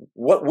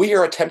what we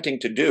are attempting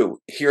to do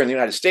here in the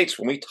United States,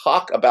 when we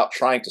talk about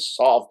trying to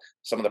solve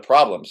some of the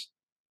problems,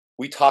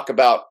 we talk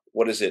about,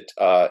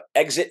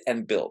 exit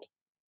and build,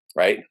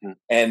 right? Mm-hmm.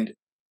 And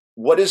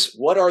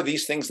what are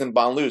these things in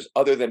banlieues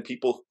other than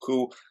people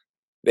who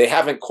they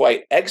haven't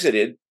quite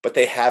exited, but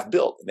they have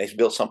built, and they've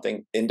built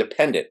something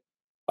independent.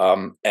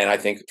 And I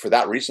think for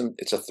that reason,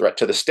 it's a threat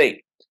to the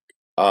state.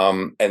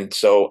 And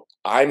so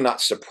I'm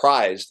not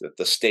surprised that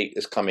the state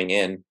is coming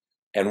in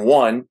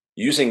and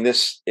using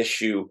this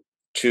issue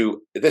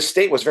the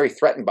state was very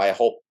threatened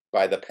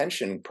by the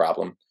pension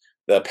problem,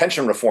 the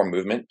pension reform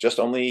movement just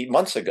only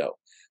months ago.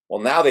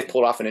 Well, now they've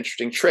pulled off an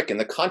interesting trick in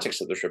the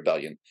context of this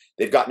rebellion.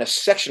 They've gotten a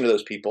section of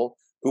those people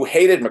who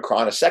hated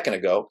Macron a second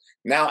ago,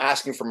 now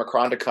asking for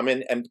Macron to come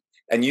in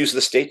and use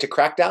the state to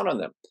crack down on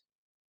them.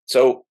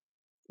 So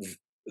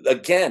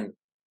again,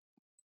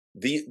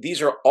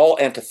 these are all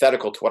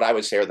antithetical to what I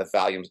would say are the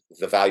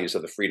values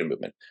of the freedom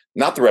movement,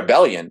 not the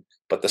rebellion,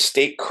 but the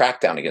state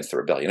crackdown against the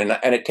rebellion.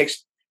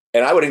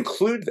 And I would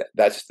include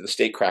that's the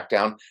state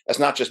crackdown as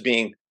not just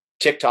being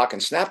TikTok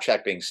and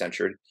Snapchat being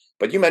censored,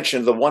 but you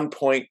mentioned the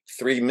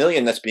 1.3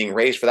 million that's being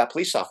raised for that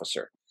police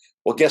officer.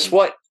 Well, guess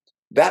what?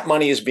 That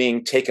money is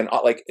being taken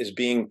off.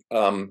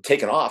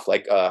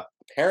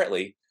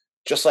 Apparently,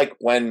 just like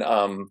when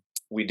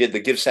we did the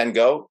Give, Send,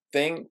 Go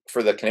thing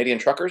for the Canadian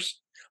truckers,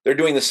 they're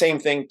doing the same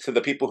thing to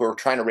the people who are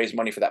trying to raise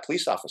money for that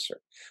police officer.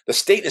 The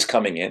state is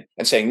coming in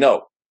and saying,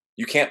 no,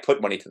 you can't put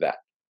money to that,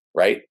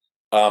 right?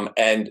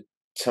 And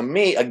to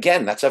me,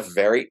 again,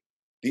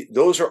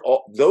 those are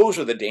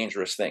the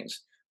dangerous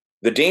things.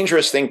 The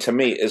dangerous thing to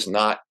me is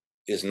not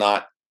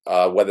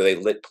whether they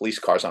lit police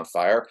cars on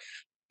fire,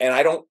 and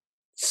I don't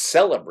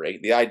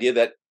celebrate the idea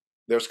that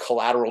there's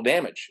collateral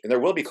damage, and there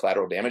will be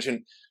collateral damage.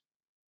 And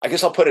I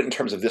guess I'll put it in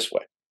terms of this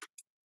way: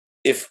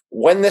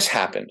 when this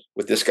happened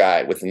with this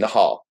guy with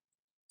Nahal,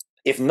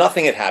 if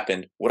nothing had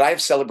happened, would I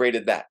have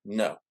celebrated that?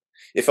 No.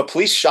 If a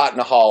police shot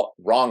Nahal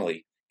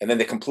wrongly and then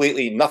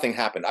nothing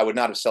happened, I would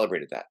not have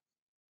celebrated that.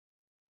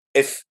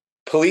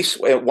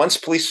 Once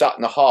police shot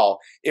Nahal,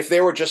 if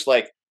there were just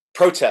like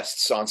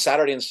protests on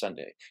Saturday and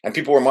Sunday and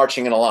people were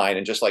marching in a line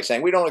and just like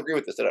saying, we don't agree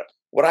with this,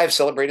 would I have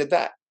celebrated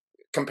that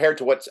compared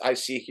to what I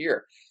see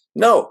here?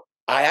 No,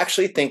 I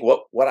actually think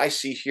what I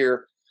see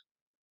here,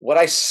 what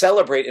I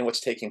celebrate in what's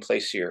taking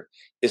place here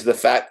is the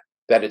fact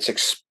that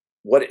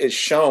what is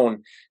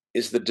shown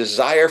is the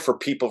desire for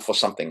people for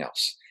something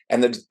else,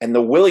 and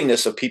the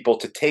willingness of people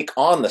to take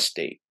on the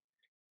state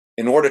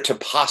in order to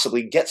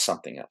possibly get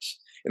something else,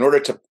 in order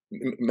to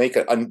make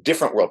a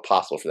different world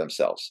possible for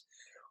themselves.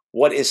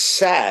 What is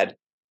sad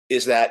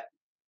is that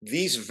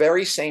these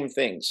very same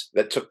things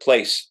that took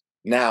place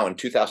now in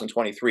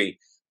 2023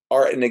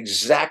 are an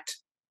exact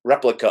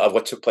replica of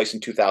what took place in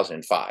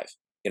 2005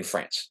 in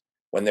France,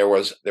 when there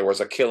was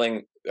a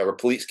killing, there were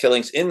police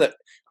killings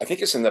I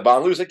think it's in the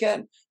banlieues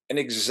again, and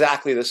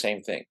exactly the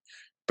same thing.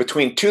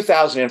 Between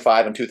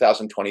 2005 and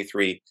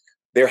 2023,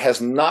 there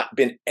has not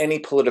been any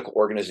political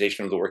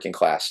organization of the working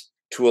class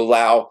to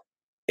allow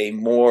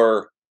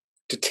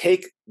to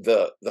take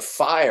the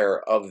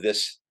fire of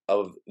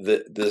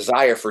the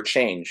desire for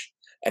change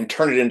and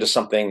turn it into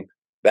something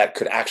that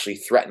could actually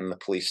threaten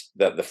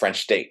the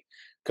French state.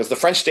 Because the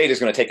French state is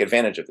going to take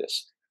advantage of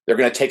this. They're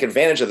going to take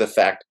advantage of the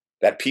fact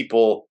that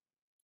people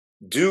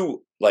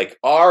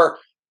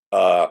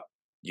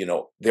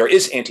there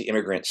is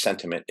anti-immigrant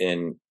sentiment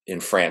in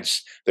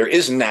France. There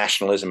is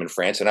nationalism in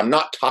France. And I'm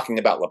not talking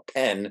about Le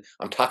Pen.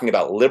 I'm talking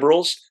about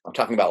liberals. I'm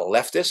talking about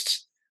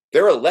leftists.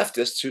 There are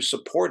leftists who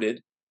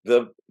supported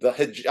the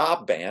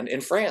hijab ban in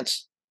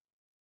France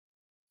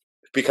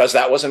because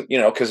that wasn't,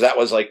 because that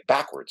was like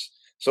backwards.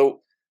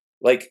 So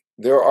like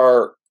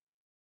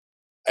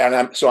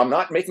I'm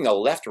not making a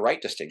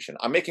left-right distinction.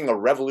 I'm making a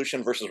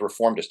revolution versus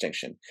reform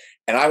distinction.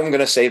 And I'm going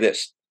to say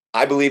this.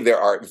 I believe there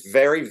are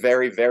very,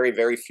 very, very,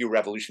 very few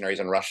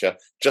revolutionaries in Russia,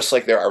 just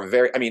like there are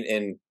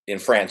in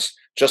France,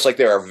 just like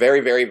there are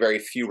very, very, very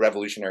few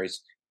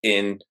revolutionaries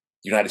in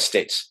the United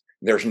States.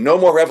 There's no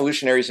more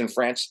revolutionaries in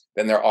France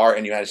than there are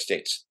in the United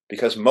States,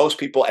 because most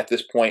people at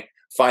this point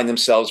find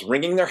themselves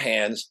wringing their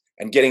hands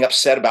and getting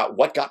upset about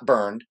what got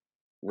burned,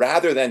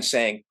 rather than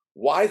saying,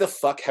 why the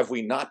fuck have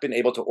we not been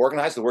able to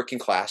organize the working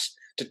class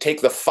to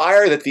take the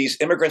fire that these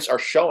immigrants are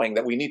showing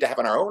that we need to have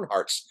in our own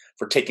hearts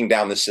for taking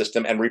down the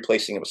system and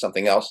replacing it with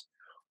something else?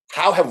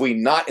 How have we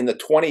not, in the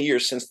 20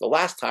 years since the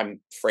last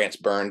time France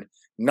burned,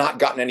 not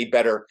gotten any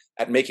better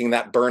at making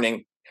that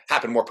burning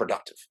happen more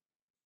productively?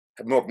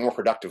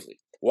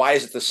 Why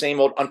is it the same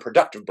old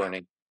unproductive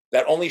burning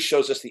that only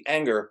shows us the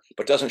anger,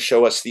 but doesn't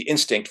show us the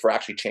instinct for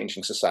actually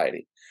changing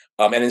society.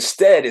 And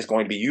instead is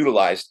going to be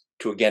utilized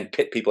to, again,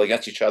 pit people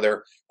against each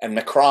other. And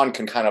Macron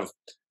can kind of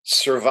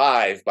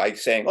survive by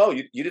saying, oh,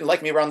 you didn't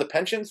like me around the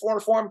pension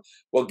reform?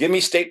 Well, give me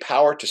state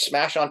power to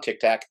smash on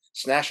TikTok,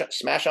 smash on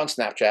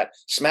Snapchat,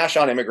 smash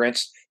on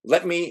immigrants.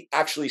 Let me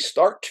actually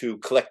start to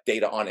collect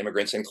data on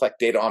immigrants and collect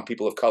data on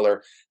people of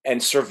color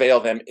and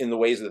surveil them in the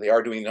ways that they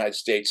are doing in the United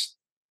States,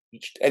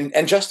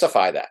 and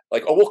justify that.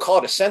 Like, oh, we'll call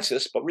it a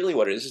census, but really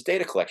what it is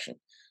data collection.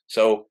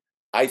 So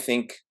I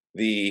think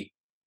the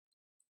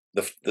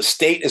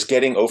state is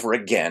getting over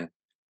again.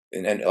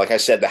 And like I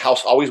said, the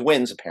House always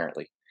wins,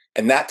 apparently.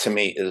 And that, to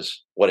me,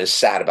 is what is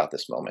sad about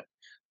this moment,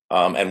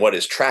 and what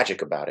is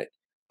tragic about it.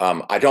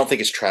 I don't think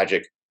it's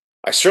tragic.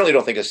 I certainly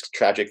don't think it's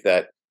tragic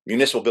that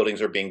municipal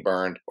buildings are being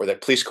burned or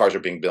that police cars are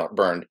being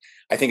burned.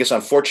 I think it's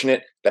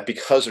unfortunate that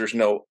because there's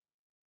no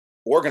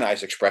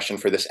organized expression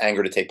for this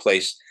anger to take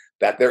place,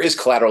 that there is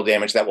collateral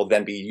damage that will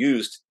then be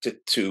used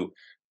to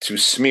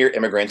smear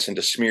immigrants and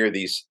to smear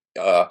these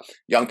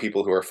young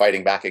people who are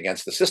fighting back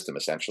against the system,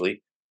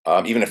 essentially.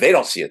 Even if they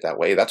don't see it that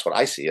way, that's what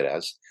I see it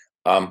as.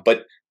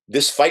 But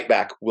this fight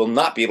back will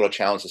not be able to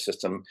challenge the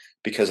system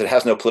because it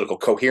has no political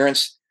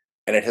coherence,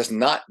 and it has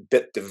not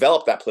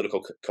developed that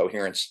political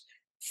coherence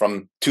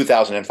from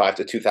 2005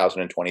 to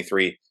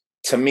 2023.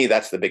 To me,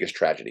 that's the biggest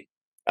tragedy.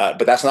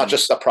 But that's not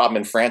just a problem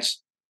in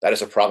France. That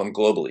is a problem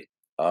globally.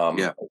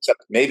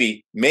 Except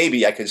maybe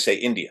I could say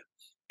India.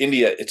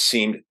 India, it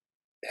seemed,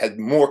 had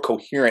more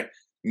coherent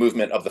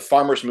movement of the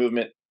farmers'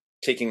 movement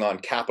taking on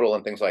capital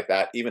and things like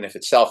that, even if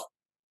itself,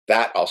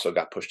 that also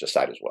got pushed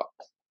aside as well.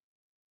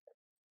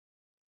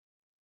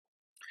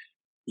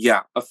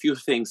 Yeah, a few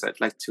things I'd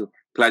like to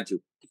let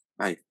you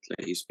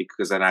speak,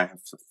 because then I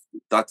have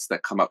thoughts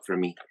that come up for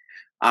me.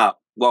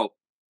 Well,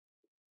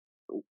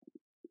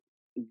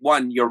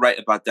 one, you're right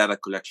about data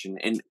collection.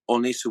 In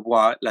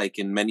Aulnay-sous-Bois, like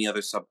in many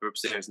other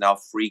suburbs, there's now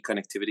free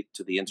connectivity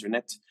to the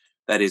internet.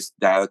 That is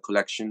data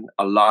collection.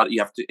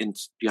 You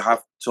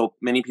have so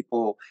many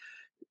people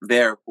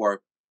there who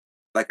are,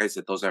 like I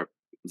said, those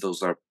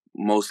are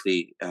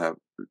mostly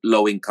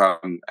low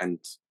income and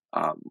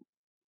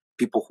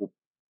people who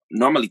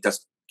normally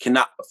just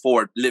cannot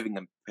afford living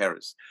in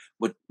Paris,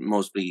 but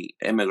mostly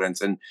immigrants,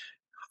 and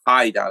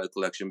high data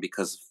collection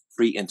because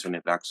free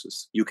internet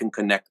access. You can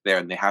connect there,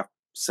 and they have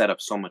set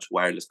up so much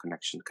wireless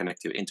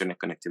internet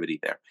connectivity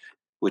there,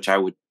 which I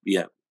would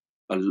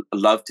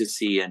love to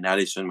see an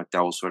Alison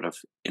McDowell sort of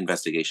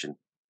investigation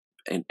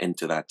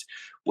into that,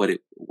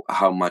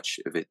 how much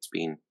of it's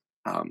being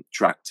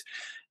tracked.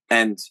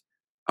 And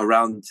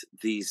around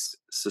these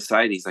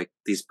societies, like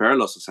these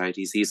parallel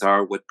societies, these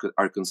are what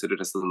are considered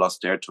as the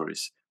lost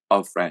territories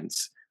of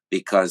France,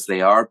 because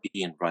they are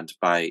being run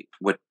by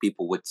what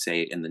people would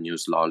say in the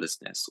news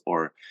lawlessness,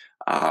 or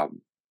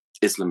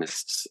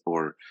Islamists,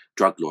 or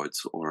drug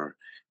lords, or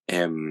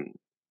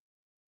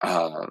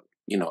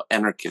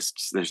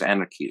anarchists. There's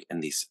anarchy in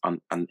these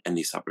in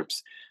these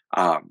suburbs,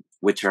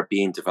 which are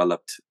being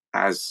developed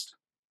as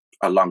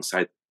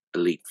alongside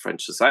elite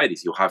French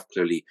societies. You have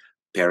clearly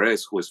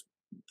Paris,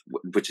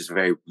 which is a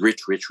very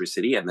rich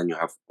city, and then you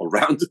have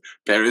around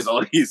Paris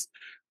all these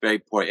very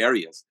poor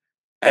areas.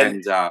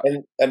 And I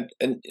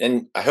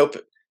hope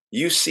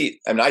you see,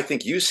 and I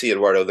think you see,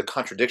 Eduardo, the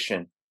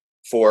contradiction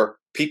for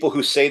people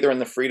who say they're in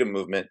the freedom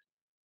movement,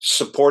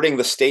 supporting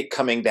the state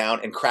coming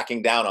down and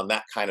cracking down on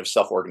that kind of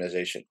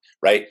self-organization,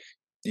 right?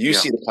 You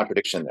see the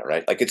contradiction there,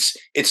 right? Like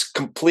it's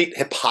complete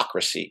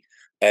hypocrisy,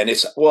 and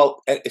it's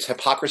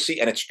hypocrisy,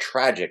 and it's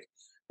tragic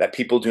that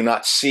people do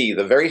not see,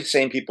 the very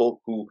same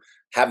people who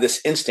have this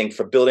instinct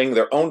for building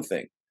their own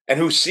thing and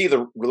who see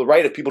the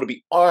right of people to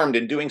be armed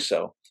in doing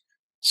so,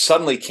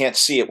 suddenly can't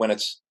see it when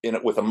it's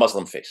with a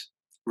Muslim face.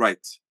 Right.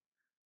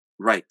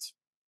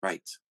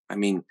 I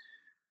mean,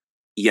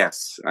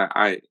 yes,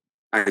 I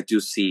do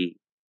see.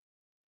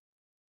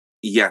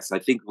 Yes, I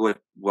think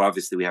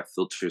obviously we have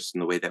filters in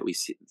the way that we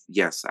see.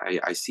 Yes,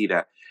 I see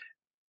that.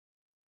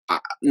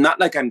 Not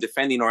like I'm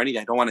defending or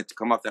anything. I don't want it to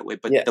come off that way.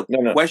 But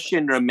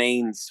question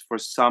remains for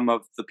some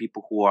of the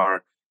people who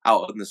are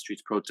out on the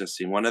streets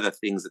protesting. One of the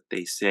things that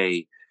they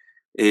say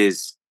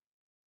is,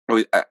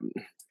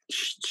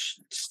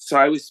 so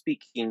I was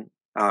speaking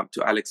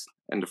to Alex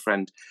and a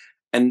friend,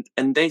 and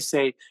they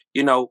say,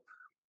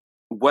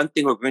 one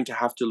thing we're going to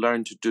have to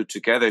learn to do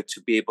together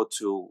to be able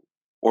to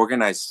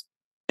organize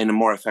in a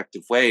more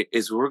effective way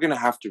is we're going to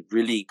have to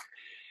really,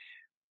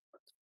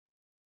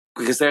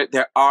 because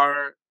there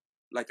are,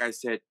 like I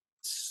said,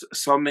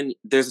 so many,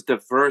 there's a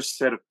diverse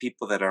set of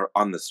people that are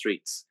on the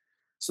streets.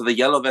 So the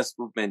Yellow Vest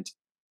movement,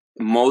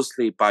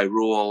 mostly by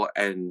rural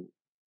and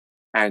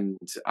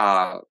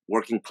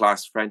working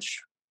class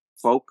French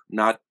folk,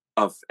 not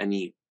of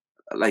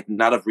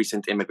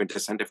recent immigrant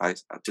descent, if I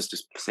just to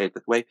say it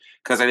that way,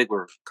 because I think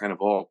we're kind of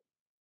all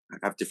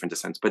have different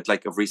descents, but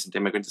like of recent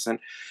immigrant descent,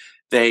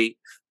 they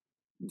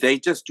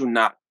just do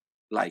not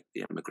like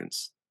the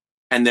immigrants,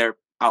 and they're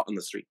out on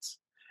the streets.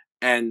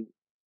 And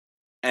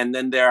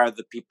then there are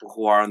the people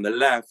who are on the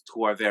left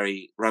who are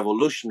very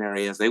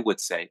revolutionary, as they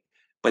would say,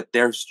 but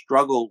their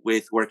struggle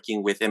with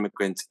working with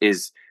immigrants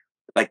is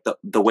like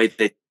the way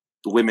that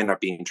women are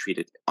being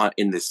treated on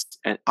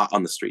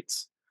the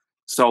streets.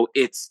 So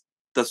it's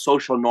the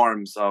social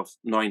norms of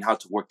knowing how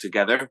to work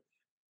together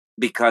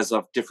because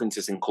of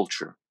differences in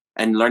culture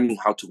and learning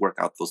how to work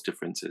out those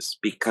differences,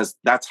 because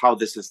that's how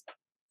this is.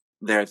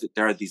 There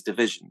are these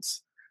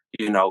divisions.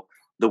 The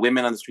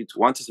women on the streets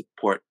want to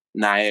support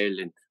Nael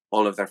and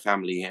all of their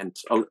family and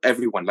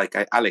everyone, like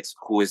Alex,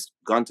 who has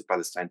gone to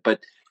Palestine,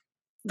 but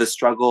the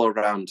struggle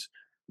around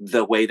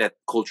the way that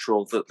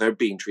they're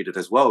being treated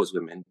as well as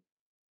women,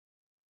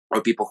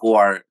 or people who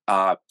are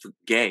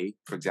gay,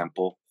 for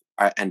example,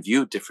 and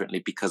viewed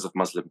differently because of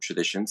Muslim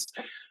traditions.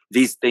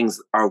 These things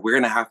we're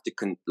going to have to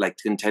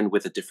contend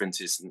with the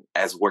differences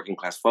as working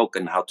class folk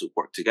and how to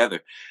work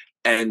together.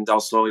 And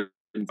also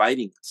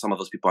inviting some of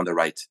those people on the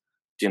right,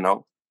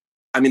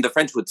 I mean, the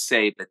French would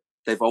say that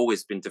they've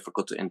always been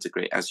difficult to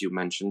integrate, as you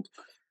mentioned.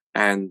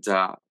 And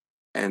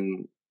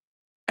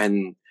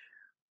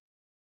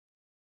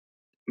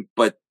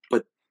but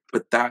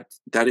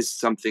that is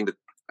something that,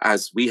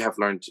 as we have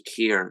learned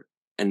here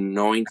and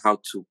knowing how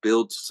to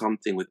build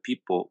something with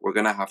people, we're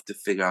going to have to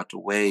figure out a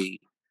way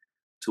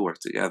to work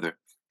together.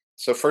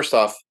 So first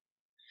off,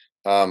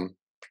 I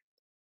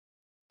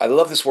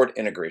love this word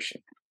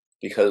integration,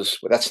 because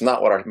that's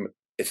not what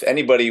if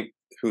anybody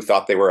who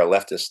thought they were a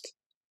leftist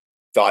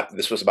thought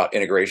this was about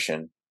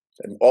integration,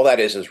 and all that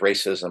is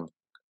racism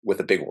with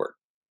a big word,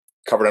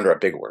 covered under a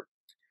big word.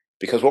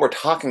 Because what we're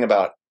talking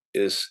about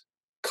is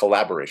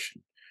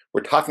collaboration.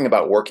 We're talking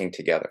about working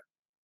together.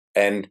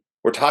 And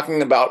we're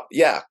talking about,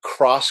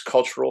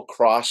 cross-cultural,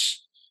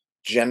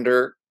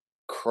 cross-gender,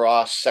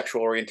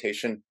 cross-sexual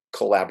orientation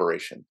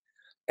collaboration.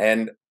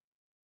 And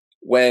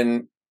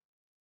when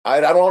I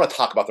don't want to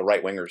talk about the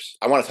right-wingers,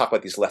 I want to talk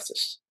about these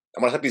leftists. I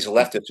want to talk about these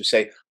leftists who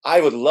say,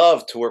 I would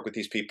love to work with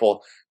these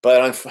people,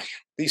 but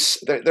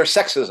they're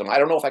sexism. I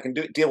don't know if I can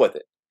deal with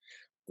it.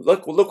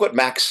 Look what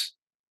Max,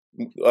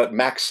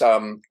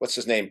 what's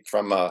his name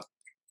from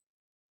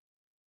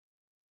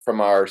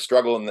our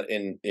struggle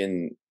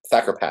in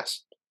Thacker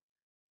Pass,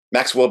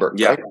 Max Wilbert.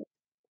 Yeah. Right?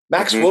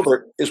 Max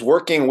Wilbert is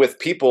working with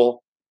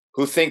people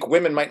who think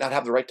women might not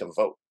have the right to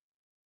vote.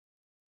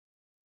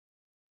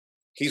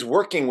 He's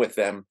working with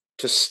them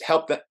to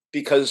help them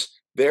because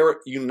they're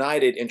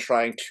united in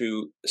trying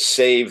to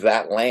save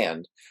that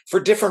land for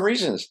different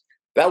reasons.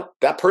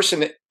 That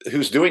person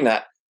who's doing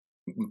that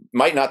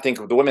might not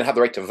think the women have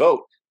the right to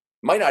vote,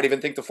 might not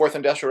even think the Fourth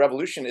Industrial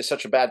Revolution is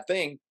such a bad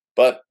thing,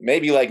 but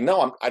maybe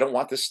no, I don't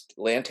want this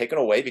land taken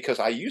away because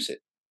I use it.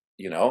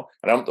 I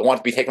don't want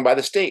it to be taken by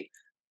the state.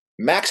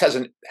 Max has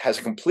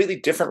a completely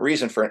different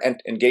reason for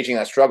engaging in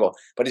that struggle,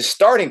 but his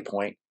starting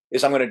point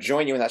is, I'm going to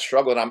join you in that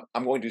struggle, and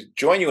I'm going to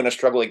join you in a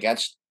struggle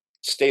against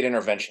state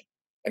intervention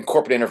and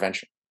corporate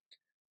intervention.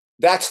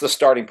 That's the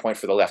starting point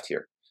for the left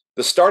here.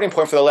 The starting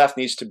point for the left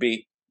needs to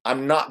be,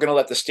 I'm not going to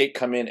let the state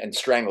come in and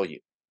strangle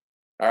you.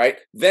 All right?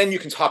 Then you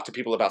can talk to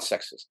people about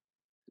sexism.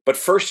 But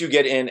first you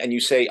get in and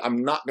you say,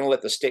 I'm not going to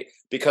let the state,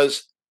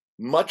 because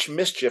much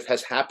mischief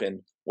has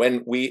happened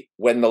when the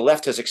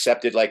left has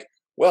accepted,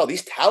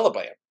 these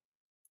Taliban,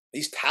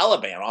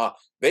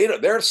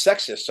 they're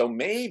sexist, so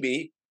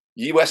maybe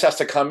the U.S. has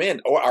to come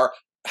in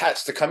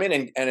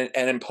and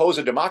impose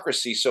a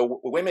democracy so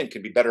women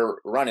can be better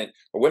run it,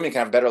 or women can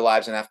have better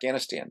lives in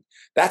Afghanistan.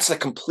 That's a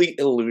complete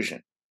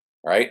illusion,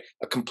 right?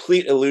 A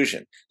complete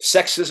illusion.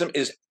 Sexism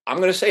is, I'm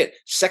going to say it,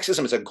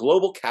 sexism is a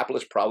global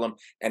capitalist problem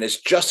and is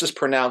just as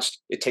pronounced.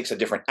 It takes a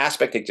different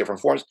aspect, takes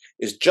different forms,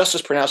 is just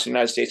as pronounced in the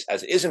United States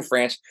as it is in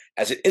France,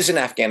 as it is in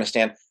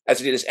Afghanistan,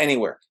 as it is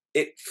anywhere.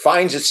 It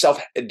finds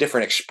itself a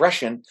different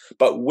expression,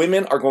 but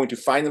women are going to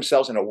find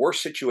themselves in a worse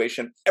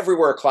situation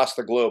everywhere across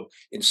the globe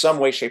in some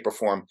way, shape, or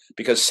form,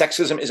 because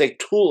sexism is a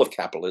tool of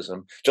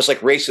capitalism, just like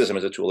racism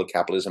is a tool of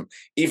capitalism,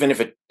 even if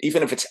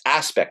its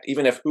aspect,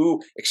 even if who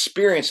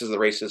experiences the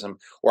racism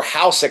or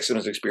how sexism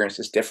is experienced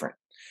is different.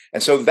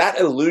 And so that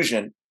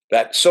illusion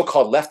that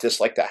so-called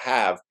leftists like to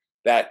have,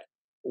 that,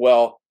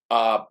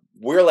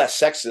 we're less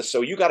sexist,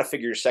 so you got to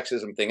figure your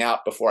sexism thing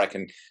out before I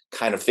can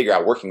kind of figure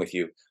out working with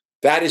you.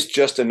 That is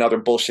just another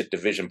bullshit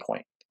division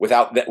point.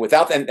 Without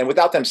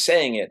them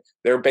saying it,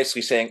 they're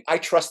basically saying, I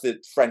trust the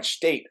French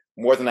state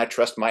more than I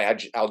trust my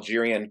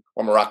Algerian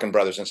or Moroccan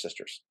brothers and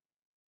sisters.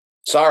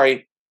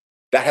 Sorry,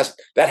 that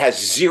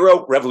has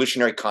zero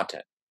revolutionary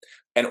content,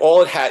 and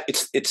all it had,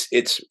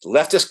 it's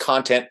leftist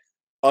content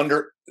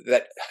under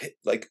that,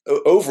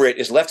 over it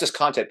is leftist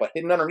content, but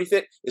hidden underneath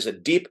it is a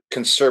deep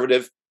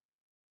conservative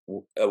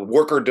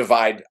worker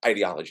divide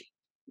ideology.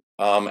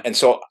 And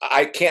so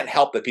I can't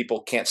help that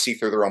people can't see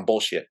through their own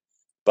bullshit.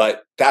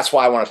 But that's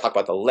why I want to talk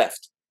about the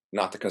left,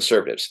 not the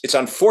conservatives. It's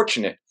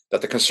unfortunate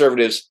that the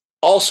conservatives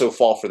also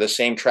fall for the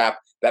same trap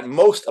that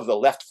most of the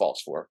left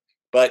falls for.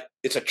 But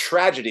it's a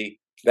tragedy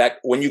that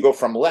when you go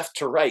from left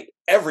to right,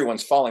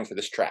 everyone's falling for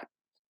this trap.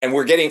 And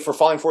we're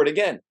falling for it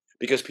again,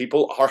 because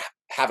people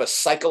have a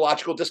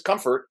psychological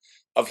discomfort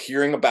of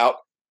hearing about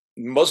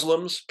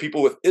Muslims,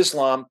 people with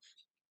Islam,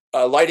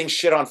 lighting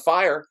shit on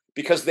fire,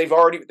 because they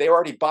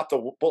already bought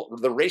the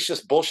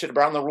racist bullshit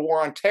around the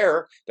war on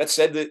terror that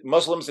said that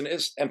Muslims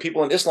and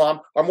people in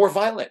Islam are more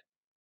violent,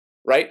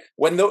 right?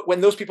 When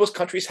those people's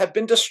countries have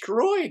been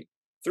destroyed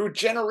through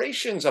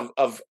generations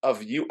of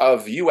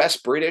U.S.,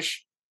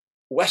 British,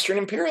 Western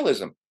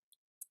imperialism,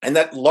 and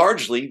that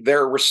largely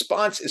their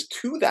response is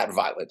to that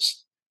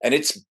violence, and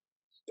to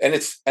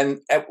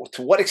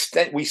what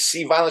extent we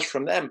see violence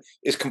from them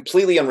is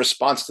completely in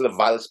response to the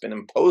violence that's been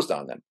imposed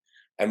on them.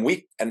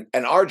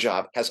 And our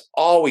job has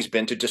always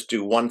been to just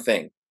do one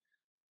thing: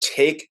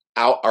 take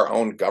out our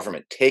own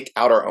government, take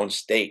out our own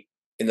state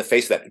in the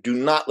face of that. Do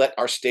not let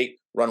our state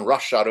run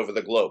roughshod over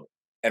the globe,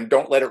 and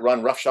don't let it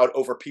run roughshod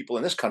over people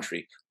in this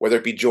country, whether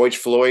it be George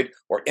Floyd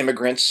or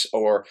immigrants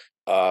or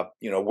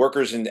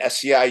workers in the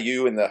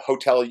SEIU and the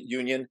hotel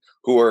union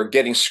who are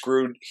getting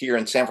screwed here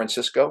in San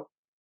Francisco.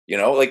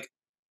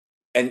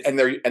 And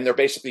they're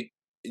basically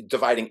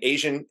dividing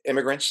Asian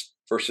immigrants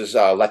versus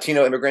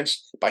Latino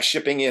immigrants by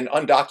shipping in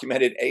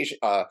undocumented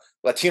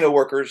Latino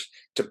workers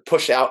to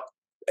push out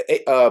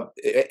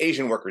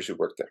Asian workers who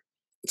work there.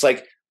 It's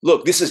like,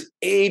 look, this is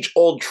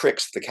age-old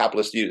tricks the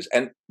capitalists use,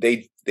 and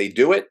they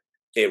do it.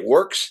 It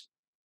works.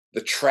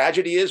 The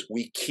tragedy is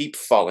we keep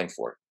falling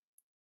for it.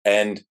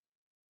 And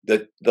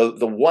the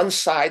one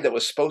side that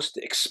was supposed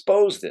to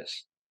expose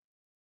this,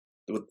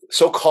 the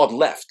so-called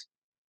left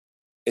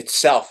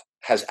itself,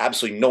 has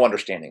absolutely no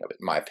understanding of it,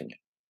 in my opinion.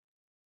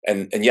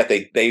 And yet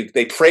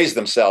they praise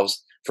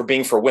themselves for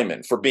being for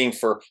women, for being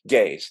for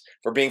gays,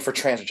 for being for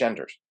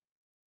transgenders.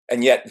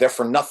 And yet they're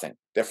for nothing.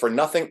 They're for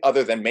nothing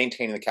other than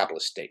maintaining the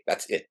capitalist state.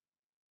 That's it.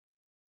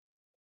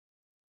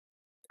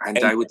 And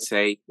I would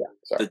say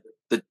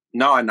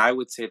I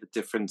would say the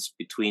difference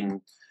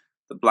between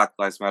the Black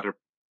Lives Matter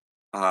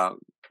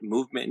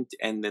movement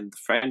and then the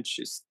French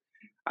is,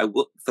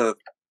 the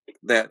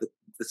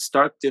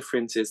stark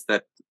difference is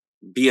that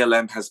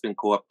BLM has been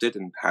co-opted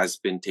and has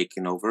been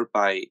taken over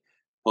by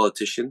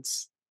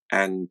politicians,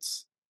 and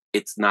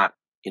it's not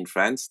in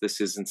France.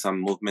 This isn't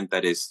some movement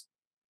that is.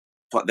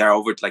 There are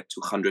over like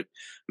 200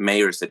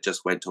 mayors that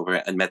just went over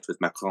and met with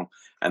Macron,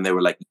 and they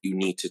were like, "You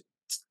need to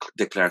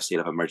declare a state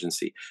of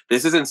emergency."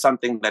 This isn't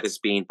something that is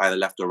being by the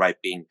left or right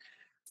being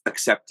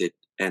accepted,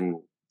 and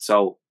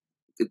so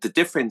the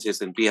difference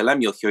is in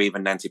BLM, you'll hear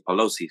even Nancy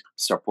Pelosi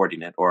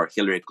supporting it, or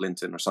Hillary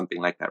Clinton, or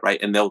something like that,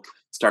 right? And they'll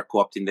start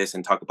co-opting this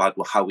and talk about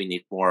how we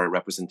need more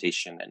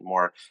representation and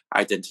more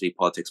identity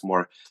politics,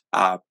 more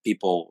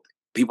people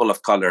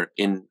of color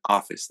in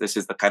office. This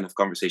is the kind of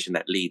conversation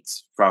that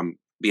leads from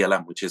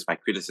BLM, which is my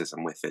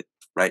criticism with it,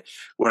 right?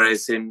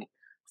 Whereas in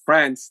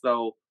France,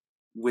 though,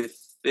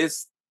 with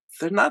this,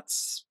 they're not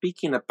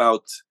speaking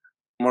about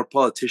more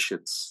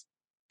politicians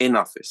in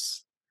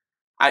office.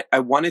 I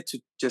wanted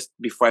to, just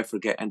before I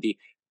forget, Andy,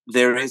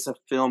 there is a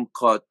film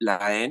called La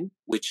Haine,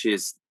 which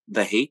is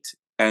the hate,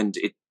 and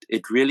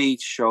it really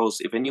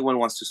shows, if anyone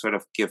wants to sort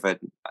of get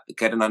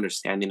an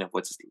understanding of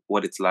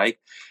what it's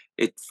like,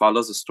 it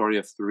follows the story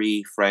of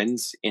 3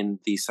 friends in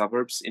the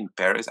suburbs in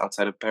Paris,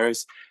 outside of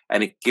Paris,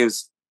 and it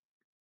gives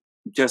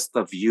just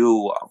a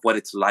view of what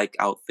it's like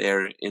out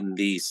there in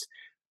these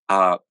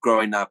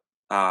growing up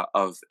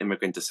of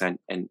immigrant descent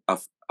and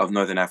of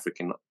Northern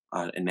African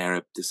and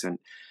Arab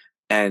descent.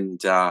 And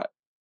I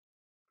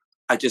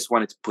just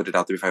wanted to put it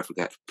out there if I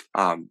forget.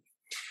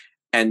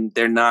 And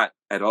they're not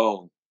at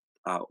all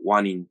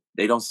wanting.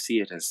 They don't see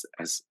it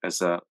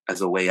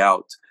as a way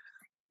out.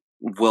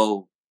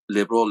 Will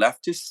liberal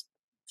leftists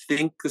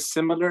think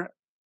similar?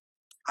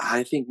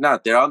 I think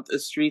not. They're on the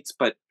streets,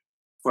 but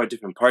for a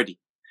different party.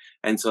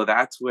 And so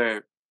that's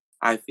where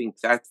I think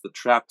that's the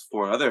trap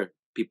for other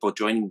people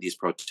joining these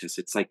protests.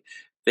 It's like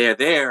they're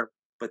there,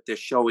 but they're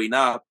showing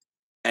up.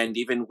 And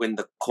even when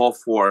the call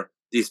for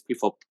these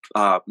people,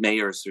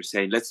 mayors, are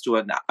saying, let's do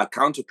a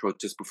counter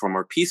protest before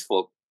more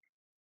peaceful.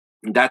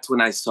 And that's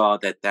when I saw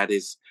that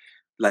is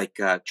like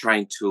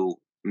trying to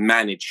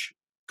manage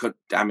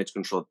damage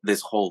control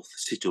this whole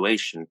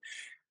situation.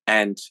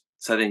 And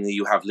suddenly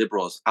you have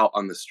liberals out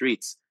on the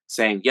streets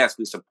saying, yes,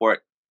 we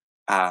support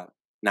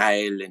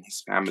Nael and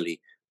his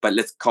family, but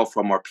let's call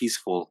for a more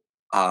peaceful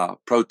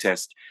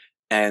protest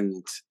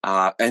and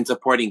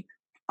supporting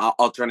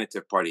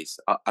alternative parties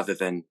other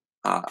than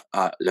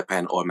Le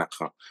Pen or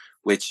Macron,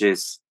 which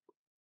is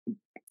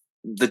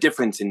the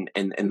difference in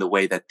the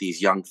way that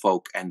these young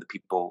folk and the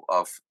people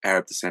of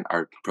Arab descent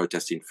are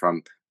protesting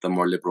from the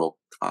more liberal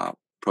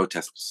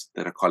protests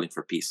that are calling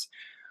for peace.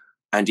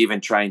 And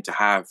even trying to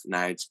have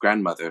Naed's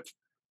grandmother,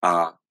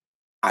 I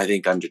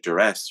think, under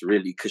duress,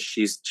 really, because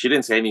she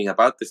didn't say anything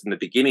about this in the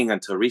beginning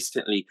until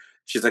recently.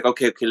 She's like,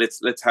 okay,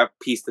 let's have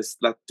peace. Let's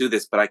do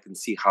this. But I can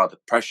see how the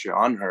pressure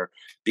on her,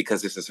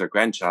 because this is her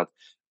grandchild,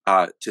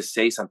 to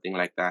say something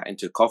like that and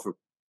to call for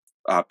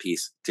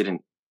peace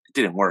didn't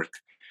work.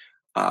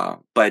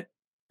 But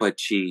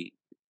she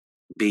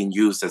being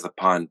used as a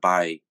pawn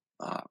by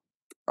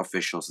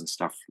officials and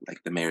stuff like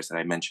the mayors that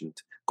I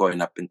mentioned,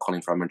 going up and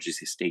calling for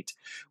emergency state,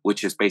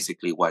 which is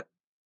basically what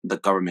the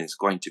government is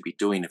going to be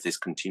doing if this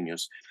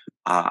continues.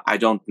 I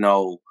don't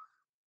know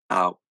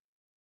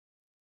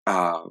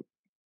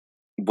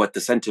what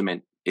the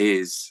sentiment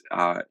is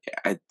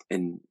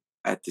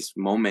at this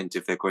moment,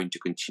 if they're going to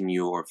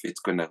continue or if it's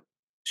going to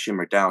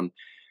shimmer down.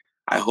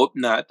 I hope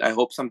not. I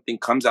hope something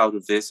comes out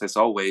of this. As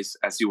always,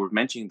 as you were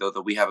mentioning, though,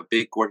 that we have a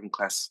big working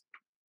class,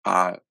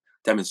 or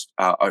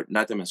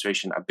not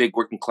demonstration, a big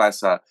working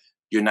class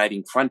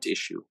uniting front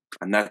issue,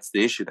 and that's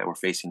the issue that we're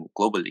facing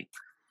globally.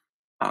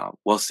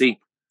 We'll see.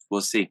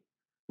 We'll see.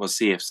 We'll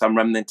see if some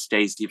remnant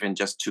stays, even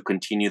just to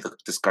continue the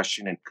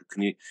discussion and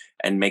continue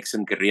and make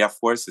some guerrilla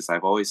forces.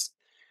 I've always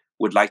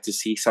would like to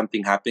see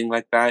something happening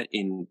like that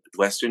in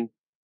Western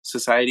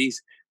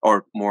societies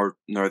or more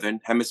Northern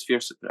Hemisphere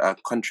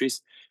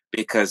countries,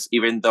 because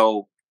even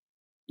though,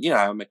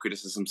 my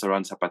criticisms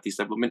around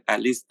Zapatista movement,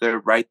 at least they're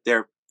right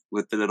there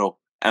with the little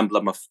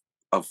emblem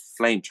of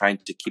flame, trying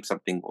to keep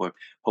something, or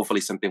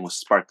hopefully something will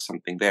spark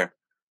something there.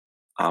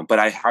 But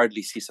I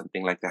hardly see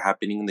something like that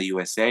happening in the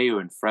USA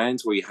or in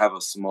France, where you have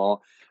a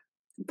small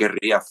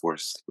guerrilla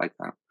force like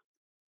that.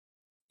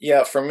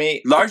 Yeah, for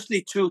me,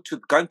 largely to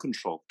gun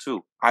control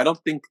too. I don't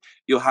think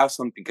you'll have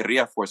some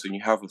guerrilla force when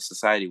you have a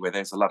society where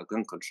there's a lot of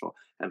gun control,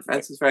 and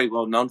France is very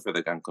well known for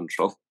the gun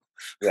control.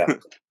 Yeah,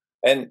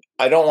 and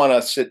I don't want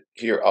to sit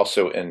here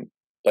also and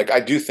I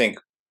do think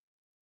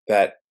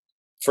that,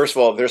 first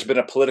of all, there's been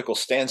a political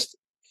stance.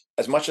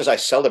 As much as I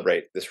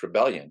celebrate this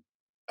rebellion,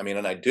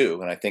 and I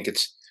do, and I think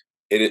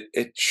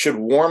it should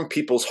warm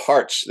people's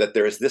hearts that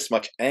there is this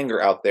much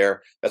anger out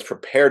there that's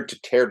prepared to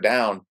tear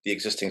down the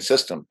existing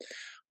system.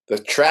 The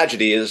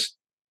tragedy is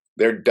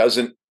there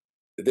isn't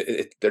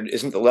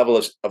the level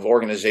of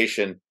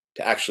organization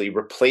to actually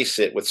replace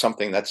it with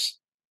something that's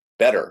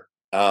better,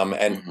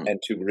 and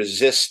to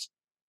resist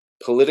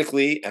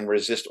politically and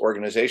resist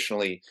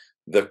organizationally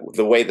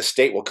the way the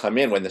state will come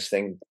in when this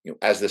thing,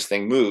 as this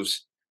thing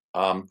moves,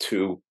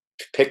 to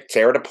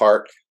tear it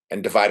apart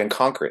and divide and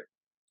conquer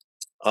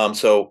it.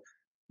 So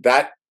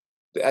that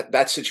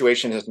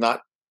situation has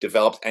not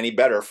developed any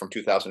better from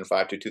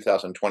 2005 to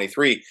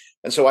 2023,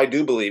 and so I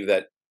do believe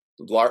that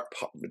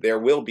there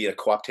will be a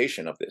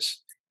co-optation of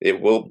this.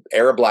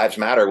 Arab Lives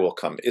Matter will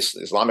come.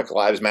 Islamic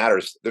Lives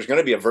Matters. There's going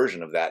to be a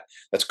version of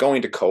that's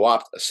going to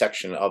co-opt a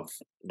section of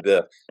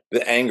the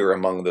anger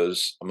among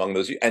those,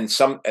 and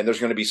there's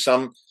going to be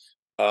some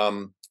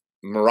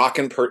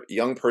Moroccan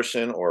young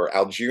person or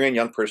Algerian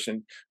young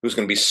person who's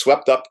going to be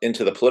swept up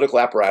into the political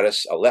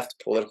apparatus, a left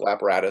political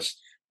apparatus,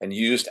 and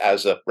used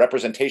as a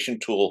representation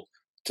tool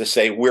to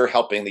say we're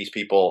helping these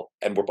people,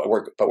 and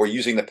we're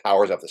using the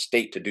powers of the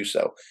state to do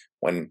so,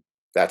 when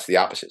that's the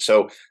opposite.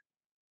 So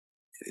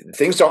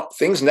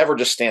things never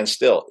just stand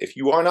still. If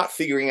you are not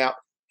figuring out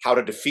how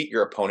to defeat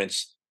your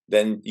opponents,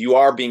 then you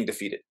are being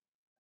defeated,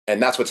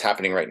 and that's what's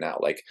happening right now.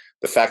 Like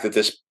the fact that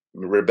this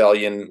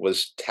rebellion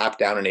was tapped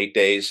down in 8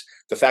 days,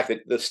 the fact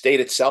that the state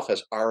itself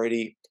has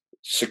already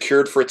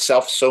secured for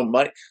itself so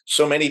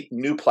many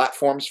new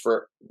platforms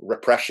for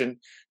repression,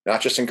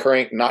 not just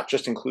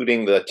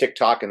including the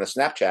TikTok and the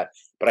Snapchat,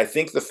 but I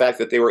think the fact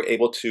that they were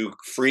able to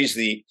freeze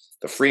the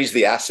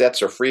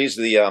assets, or freeze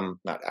the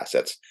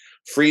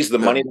freeze the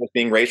money that was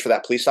being raised for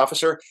that police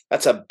officer,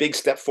 that's a big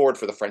step forward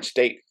for the French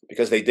state,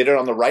 because they did it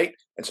on the right,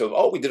 and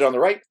so we did it on the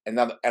right, and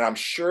I'm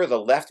sure the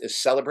left is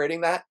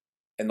celebrating that,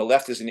 and the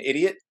left is an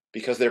idiot,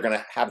 because they're going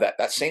to have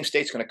that same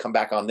state's going to come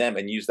back on them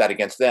and use that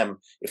against them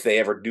if they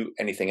ever do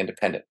anything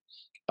independent.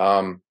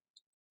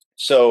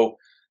 So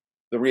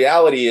the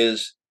reality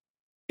is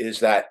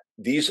that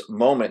these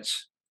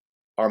moments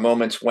are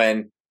moments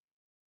when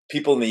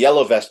people in the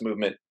Yellow Vest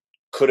movement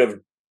could have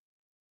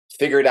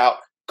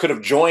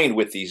joined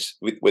with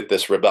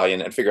this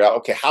rebellion and figured out,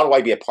 okay, how do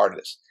I be a part of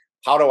this?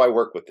 How do I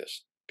work with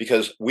this?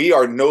 Because we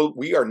are no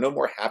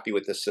more happy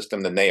with this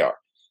system than they are,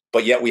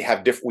 but yet we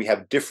have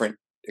different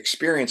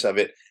experience of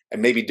it,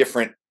 and maybe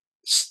different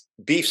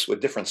beefs with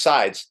different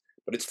sides,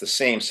 but it's the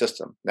same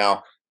system.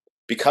 Now,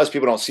 because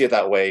people don't see it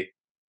that way,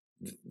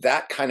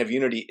 that kind of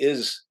unity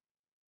is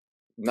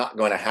not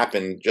going to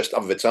happen just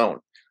of its own.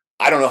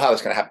 I don't know how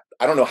it's going to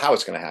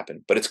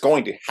happen. But it's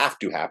going to have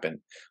to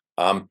happen.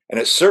 And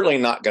it's certainly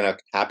not going to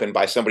happen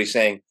by somebody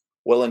saying,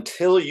 well,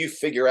 until you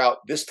figure out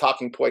this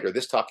talking point,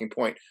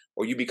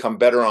 or you become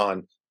better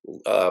on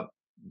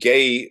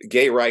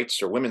gay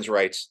rights or women's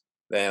rights,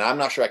 then I'm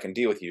not sure I can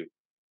deal with you.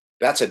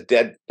 That's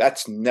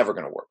never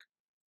going to work.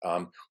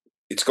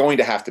 It's going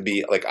to have to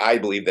be, like, I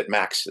believe that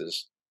Max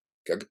is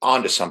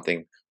onto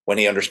something when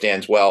he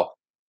understands, well,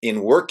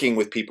 in working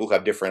with people who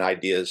have different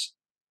ideas,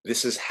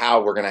 this is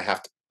going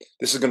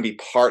to be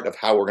part of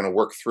how we're going to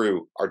work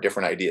through our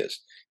different ideas.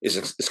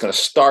 It's going to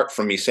start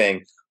from me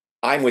saying,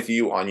 I'm with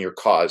you on your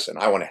cause, and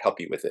I want to help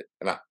you with it,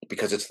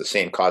 because it's the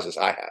same cause as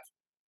I have.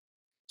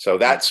 So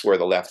that's where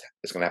the left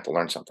is going to have to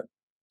learn something.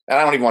 And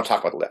I don't even want to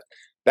talk about the left.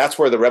 That's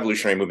where the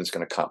revolutionary movement is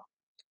going to come,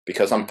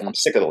 because I'm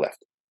sick of the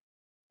left.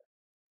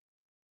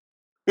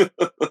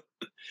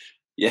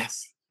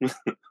 Yes.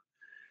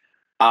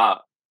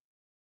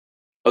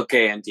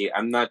 Okay, Andy,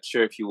 I'm not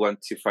sure if you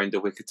want to find a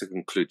way to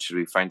conclude. Should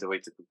we find a way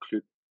to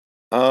conclude?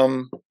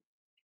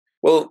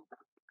 Well,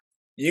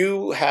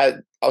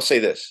 I'll say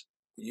this.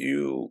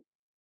 You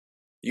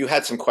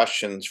had some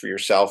questions for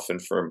yourself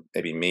and for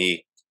maybe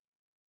me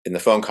in the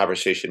phone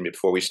conversation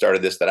before we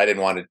started this that I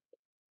didn't want to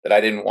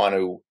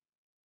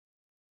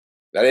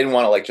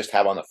like just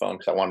have on the phone,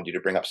 because I wanted you to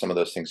bring up some of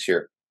those things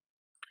here.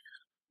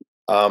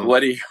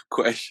 What are your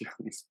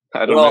questions?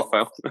 I don't know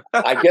if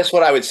I guess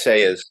what I would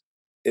say is,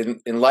 in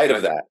light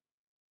of that,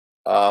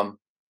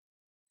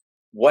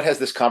 what has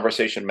this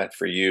conversation meant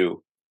for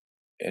you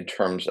in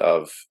terms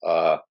of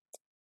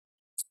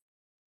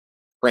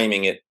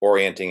framing it,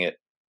 orienting it?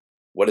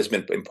 What has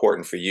been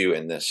important for you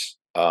in this?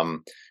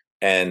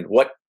 And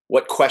what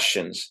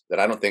questions that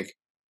I don't think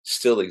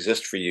still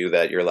exist for you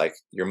that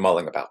you're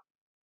mulling about?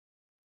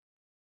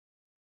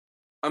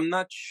 I'm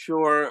not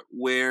sure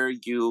where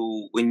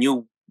when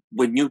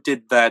you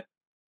did that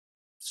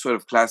sort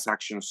of class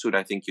action suit,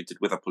 I think you did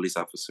with a police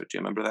officer. Do you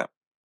remember that?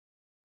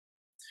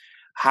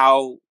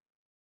 How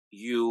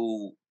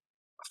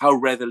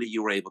readily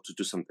you were able to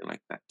do something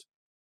like that.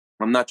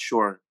 I'm not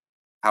sure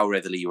how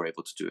readily you were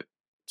able to do it.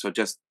 So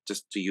just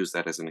to use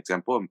that as an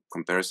example and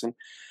comparison.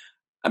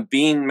 And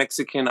being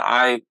Mexican,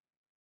 I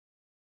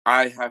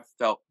have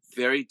felt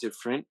very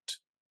different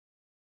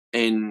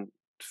in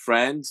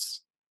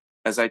France,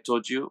 as I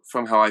told you,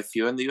 from how I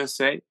feel in the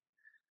USA.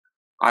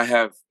 I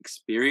have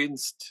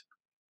experienced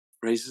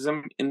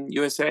racism in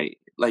USA,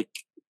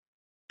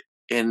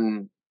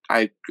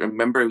 I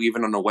remember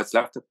even on a What's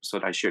Left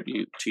episode, I shared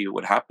to you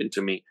what happened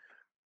to me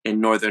in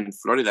northern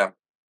Florida,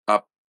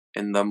 up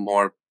in the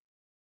more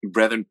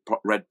red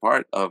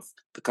part of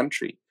the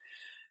country.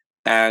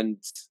 And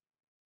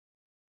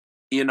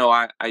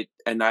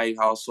I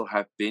also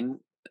have been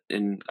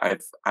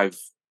I've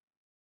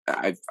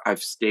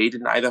stayed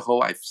in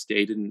Idaho. I've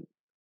stayed in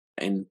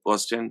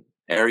Boston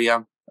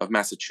area of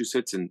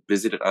Massachusetts and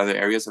visited other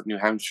areas of New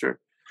Hampshire,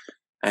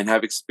 and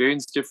have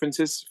experienced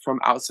differences from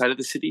outside of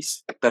the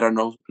cities that are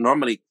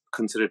normally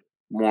considered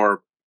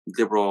more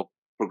liberal,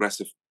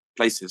 progressive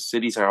places.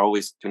 Cities are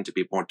always tend to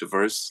be more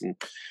diverse,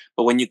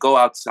 but when you go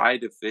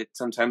outside of it,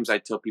 sometimes I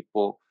tell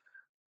people,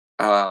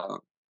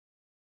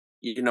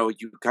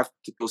 you have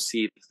to go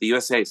see the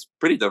USA is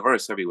pretty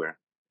diverse everywhere.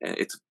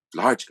 It's a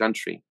large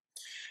country,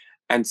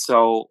 and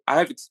so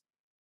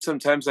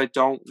sometimes I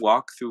don't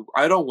walk through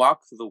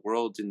the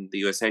world in the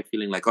USA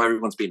feeling like, oh,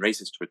 everyone's being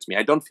racist towards me.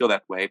 I don't feel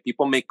that way.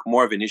 People make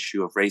more of an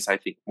issue of race, I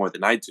think, more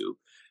than I do.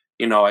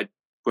 When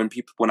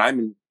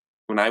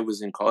I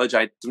was in college,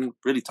 I didn't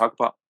really talk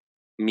about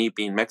me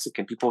being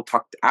Mexican. People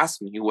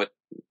ask me what,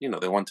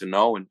 they want to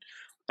know. And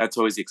that's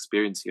always the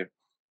experience here.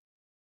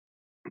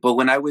 But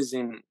when I was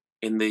in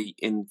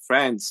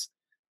France,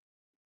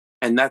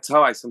 and that's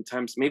how I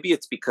sometimes, maybe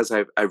it's because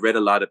I read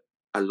a lot of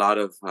a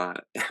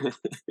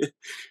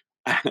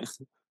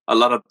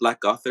lot of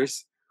Black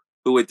authors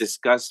who would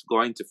discuss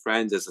going to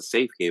France as a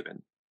safe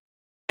haven.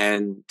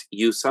 And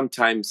you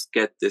sometimes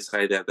get this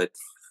idea that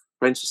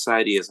French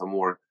society is a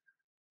more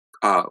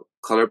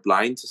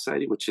colorblind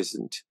society, which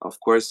isn't.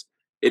 Of course,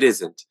 it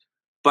isn't.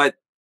 But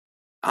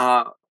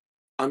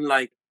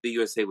unlike the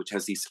USA, which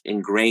has these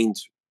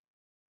ingrained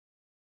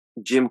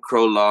Jim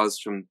Crow laws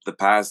from the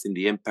past and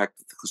the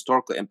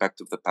historical impact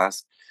of the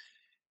past,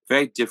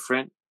 very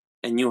different.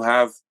 And you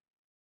have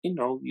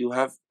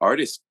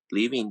artists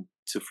leaving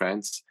to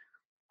France.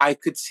 I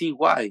could see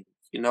why,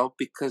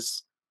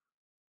 because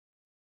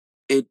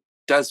it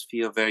does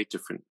feel very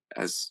different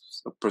as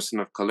a person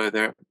of color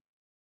there.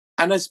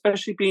 And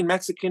especially being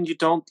Mexican, you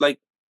don't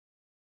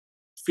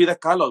Frida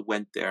Kahlo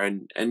went there,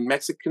 and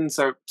Mexicans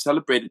are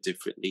celebrated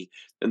differently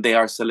than they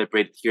are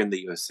celebrated here in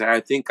the USA.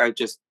 I think I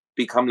just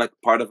become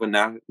part of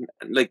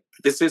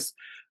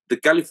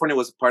California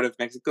was a part of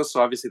Mexico,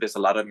 so obviously there's a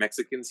lot of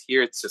Mexicans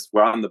here. It's just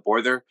we're on the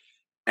border,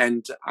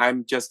 and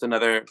I'm just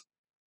another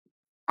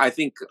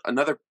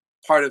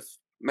part of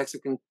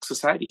Mexican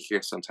society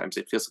here. Sometimes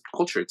it feels like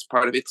culture. It's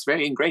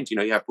very ingrained.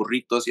 You have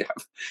burritos, you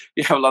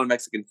have a lot of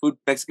Mexican food.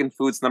 Mexican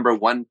food's number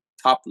one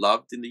top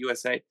loved in the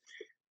USA.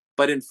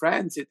 But in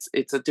France,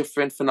 it's a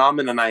different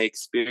phenomenon. I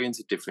experience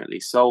it differently.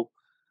 So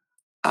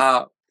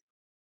my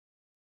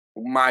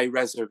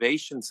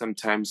reservation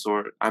sometimes,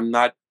 or I'm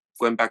not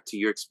going back to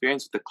your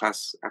experience with the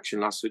class action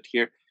lawsuit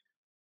here,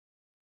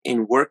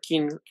 in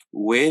working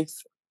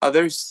with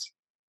others,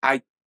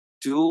 I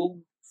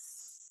do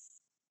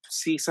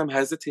see some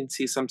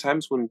hesitancy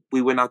sometimes when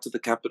we went out to the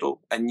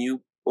Capitol and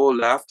you all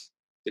left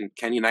and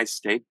Kenny and I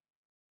stayed.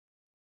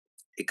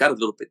 It got a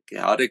little bit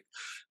chaotic,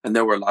 and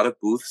there were a lot of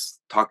booths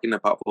talking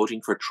about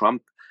voting for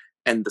Trump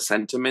and the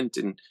sentiment.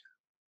 And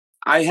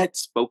I had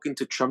spoken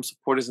to Trump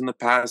supporters in the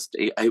past.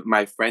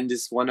 My friend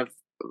is one of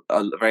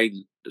a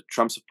very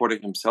Trump supporter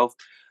himself,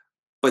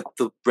 but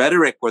the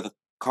rhetoric or the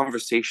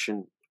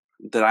conversation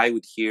that I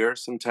would hear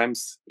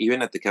sometimes,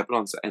 even at the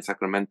Capitol in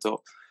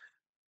Sacramento,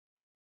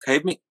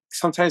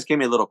 sometimes gave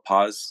me a little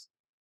pause,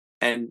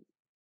 and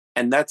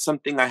that's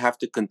something I have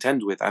to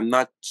contend with. I'm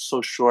not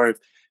so sure if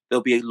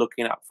they'll be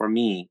looking out for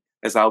me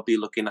as I'll be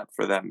looking out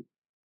for them.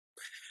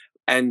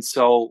 And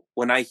so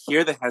when I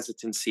hear the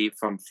hesitancy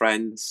from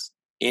friends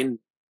in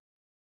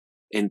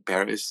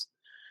Paris,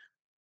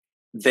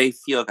 they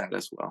feel that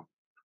as well.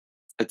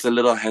 It's a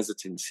little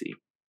hesitancy,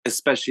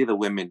 especially the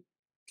women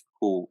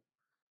who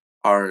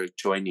are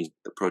joining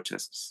the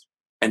protests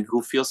and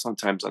who feel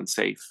sometimes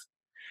unsafe.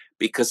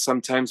 Because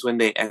sometimes when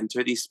they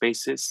enter these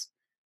spaces,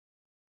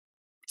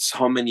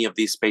 so many of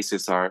these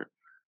spaces are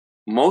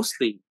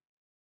mostly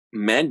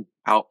men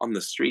out on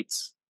the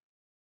streets.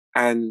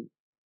 And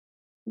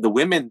the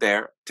women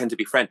there tend to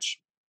be French,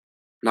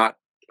 not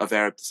of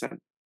Arab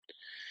descent.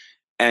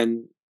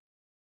 And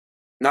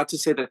not to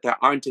say that there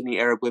aren't any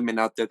Arab women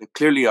out there, there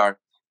clearly are,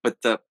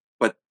 but the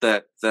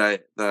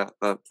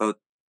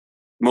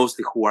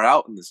mostly who are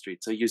out in the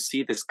street. So you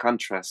see this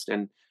contrast,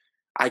 and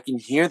I can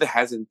hear the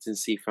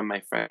hesitancy from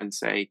my friends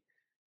say,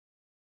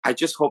 I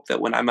just hope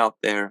that when I'm out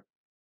there,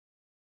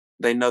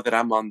 they know that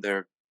I'm on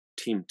their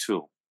team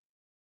too.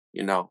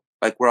 You know,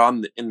 like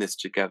we're in this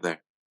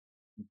together.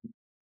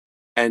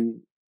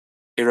 And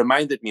it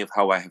reminded me of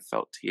how I have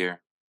felt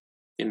here,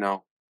 you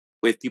know,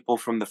 with people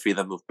from the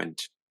freedom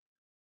movement,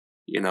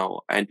 you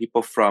know, and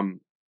people who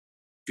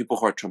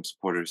are Trump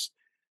supporters.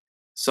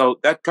 So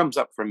that comes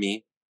up for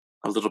me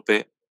a little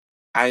bit.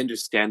 I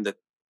understand that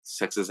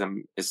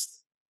sexism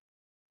is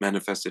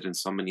manifested in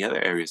so many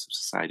other areas of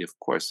society, of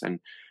course, and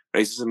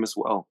racism as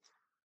well.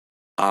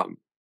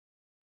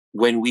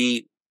 When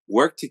we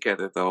work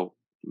together, though,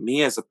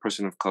 me as a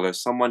person of color,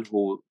 someone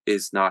who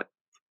is not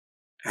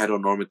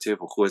heteronormative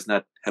or who is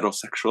not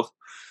heterosexual,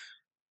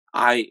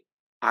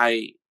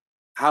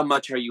 how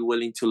much are you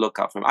willing to look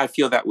out for? I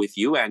feel that with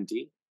you,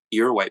 Andy.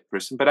 You're a white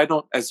person, but I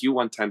don't, as you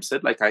one time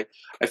said, like I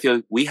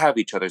feel we have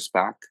each other's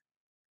back.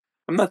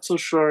 I'm not so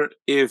sure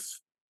if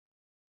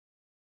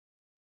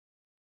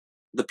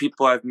the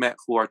people I've met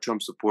who are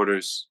Trump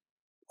supporters,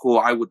 who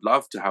I would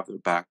love to have their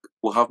back,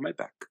 will have my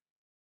back.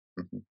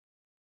 Mm-hmm.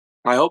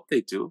 I hope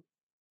they do.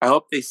 I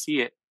hope they see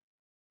it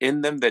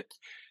in them that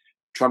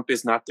Trump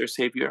is not their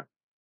savior.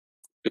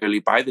 Clearly,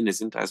 Biden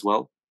isn't as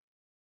well.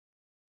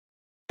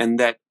 And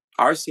that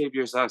our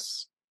savior is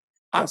us.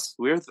 Us.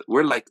 We're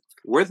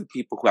the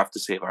people who have to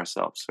save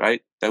ourselves,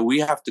 right? That we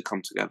have to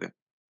come together.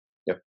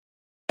 Yep.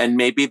 And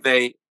maybe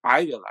they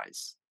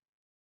idealize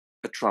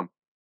a Trump,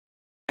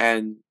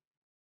 and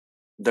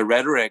the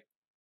rhetoric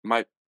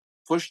might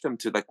push them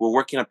to, like, we're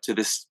working up to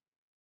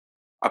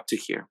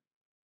here,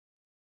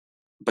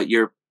 but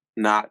you're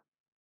not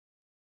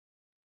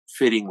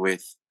fitting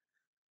with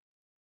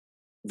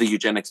the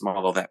eugenics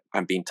model that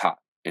I'm being taught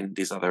in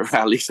these other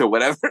rallies or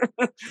whatever,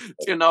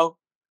 you know,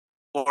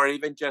 or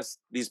even just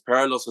these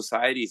parallel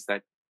societies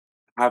that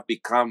have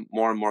become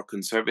more and more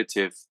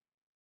conservative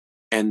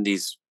in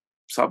these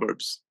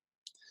suburbs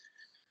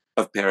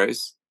of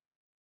Paris.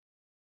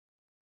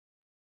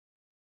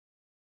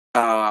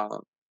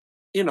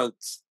 You know,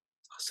 it's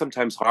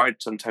sometimes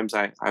hard. Sometimes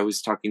I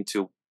was talking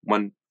to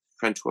one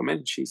French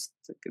woman. She's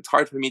like, it's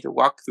hard for me to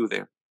walk through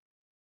there.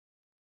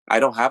 I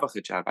don't have a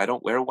hijab. I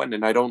don't wear one,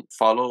 and I don't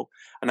follow,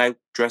 and I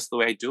dress the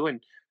way I do.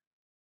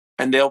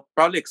 And they'll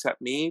probably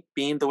accept me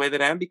being the way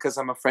that I am because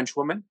I'm a French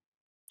woman.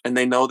 And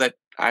they know that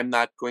I'm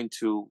not going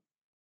to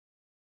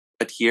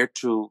adhere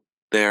to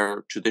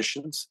their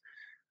traditions.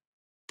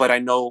 But I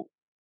know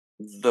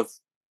the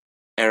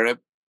Arab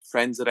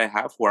friends that I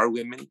have who are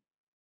women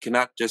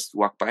cannot just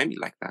walk by me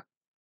like that.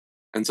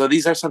 And so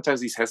these are sometimes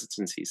these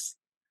hesitancies.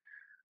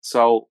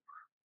 So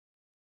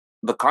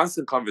the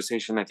constant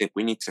conversation I think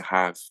we need to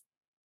have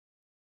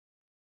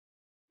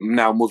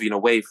now, moving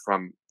away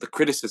from the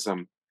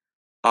criticism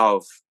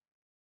of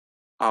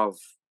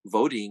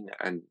voting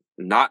and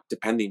not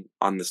depending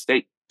on the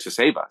state to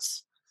save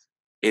us,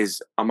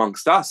 is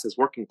amongst us as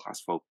working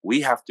class folk.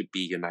 We have to be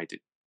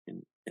united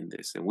in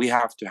this, and we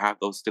have to have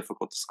those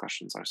difficult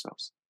discussions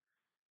ourselves,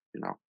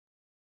 you know.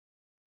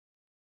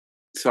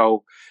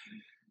 So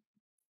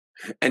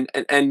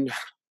and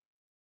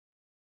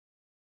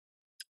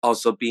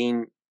also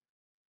being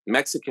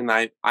Mexican,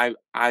 I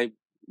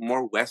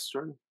more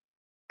Western,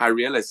 I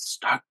realize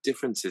stark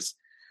differences.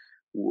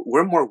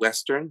 We're more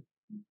Western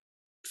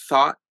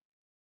thought,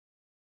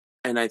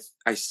 and I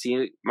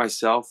see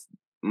myself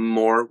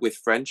more with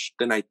French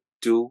than I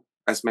do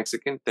as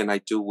Mexican than I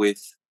do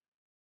with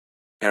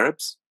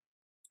Arabs,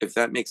 if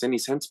that makes any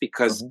sense.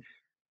 Because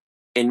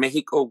in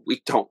Mexico,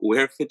 we don't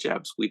wear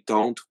hijabs.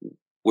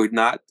 We're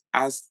not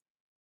as,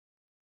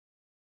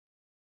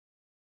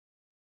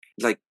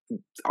 like,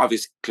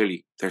 obviously,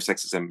 clearly there's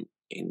sexism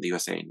in the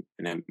USA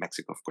and in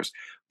Mexico, of course,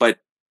 but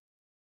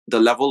the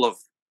level of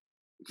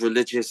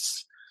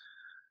religious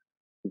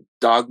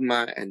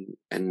dogma and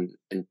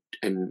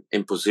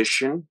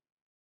imposition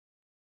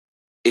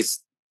is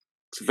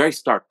very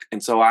stark.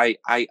 And so I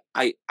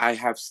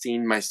have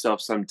seen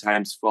myself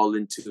sometimes fall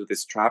into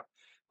this trap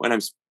when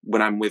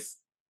I'm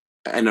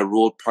in a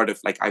rural part of,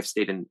 like, I've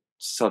stayed in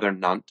southern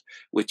Nantes,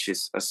 which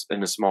is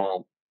in a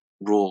small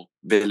rural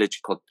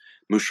village called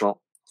Mouchon,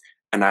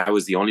 and I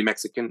was the only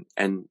Mexican,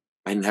 and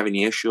I didn't have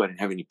any issue. I didn't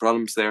have any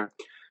problems there,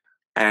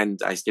 and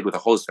I stayed with a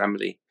host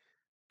family,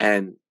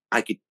 and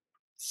I could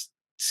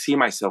see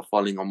myself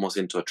falling almost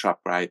into a trap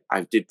where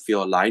I did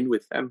feel aligned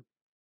with them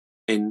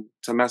in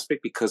some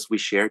aspect, because we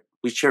share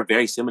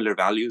very similar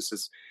values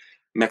as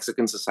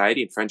Mexican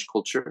society and French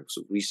culture.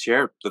 So we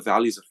share the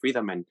values of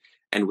freedom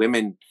and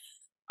women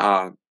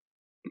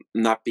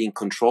not being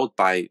controlled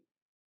by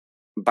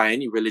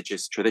any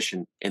religious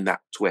tradition in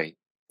that way.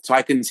 So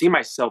I can see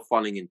myself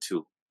falling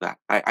into that.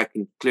 I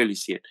can clearly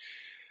see it.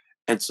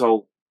 And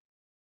so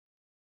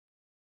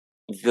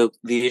the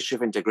issue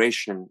of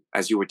integration,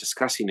 as you were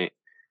discussing it,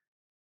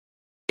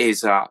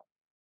 is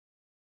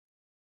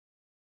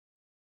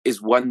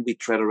one we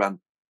tread around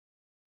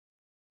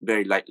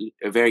very lightly,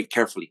 very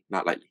carefully,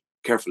 not lightly,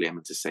 carefully, I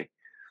meant to say.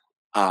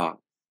 And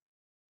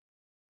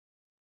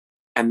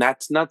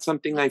that's not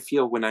something I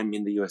feel when I'm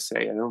in the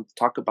USA. I don't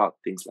talk about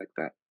things like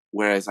that.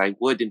 Whereas I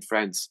would in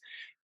France.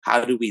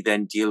 How do we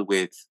then deal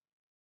with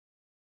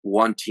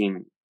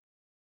wanting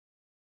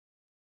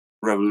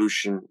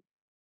revolution,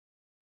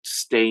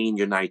 staying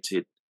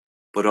united,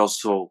 but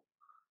also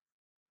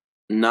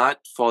not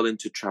fall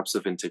into traps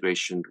of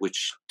integration,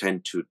 which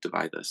tend to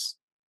divide us?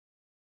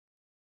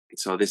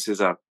 So this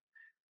is a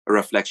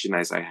reflection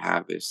as I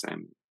have as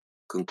I'm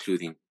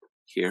concluding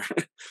here.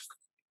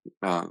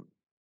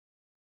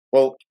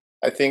 Well,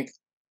 I think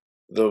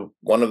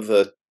one of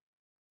the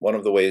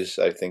ways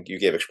I think you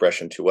gave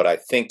expression to what I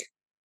think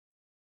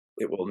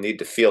it will need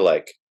to feel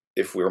like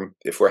if we're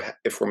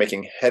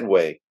making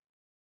headway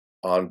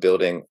on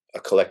building a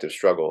collective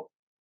struggle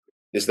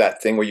is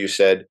that thing where you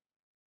said,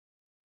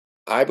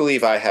 I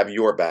believe I have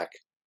your back,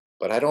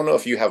 but I don't know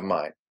if you have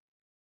mine.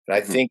 And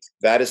I think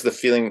that is the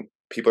feeling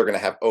people are going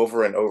to have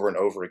over and over and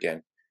over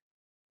again.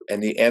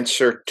 And the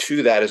answer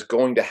to that is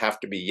going to have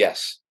to be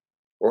yes.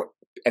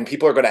 And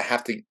people are going to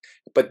have to,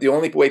 but the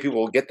only way people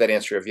will get that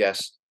answer of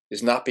yes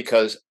is not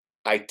because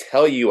I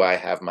tell you I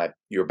have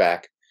your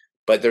back,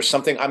 but there's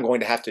something I'm going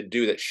to have to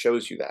do that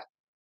shows you that.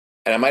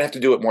 And I might have to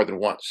do it more than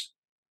once.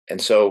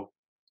 And so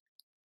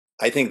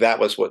I think that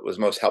was what was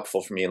most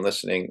helpful for me in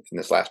listening in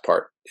this last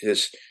part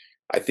is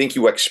I think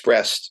you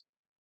expressed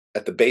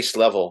at the base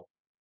level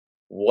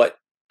what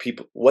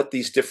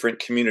these different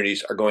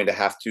communities are going to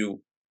have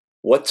to,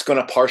 what's going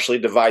to partially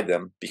divide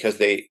them because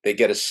they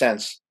get a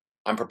sense,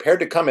 I'm prepared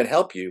to come and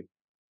help you,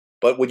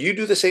 but would you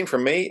do the same for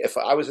me if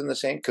I was in the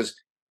same? Because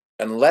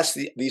unless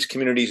these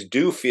communities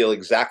do feel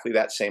exactly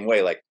that same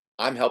way, like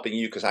I'm helping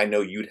you because I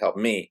know you'd help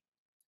me,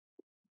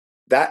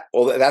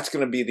 that's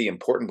going to be the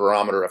important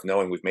barometer of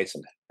knowing we've made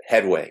some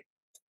headway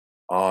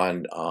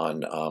on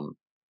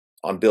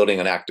building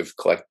an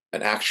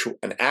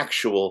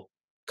actual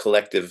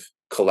collective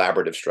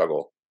collaborative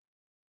struggle,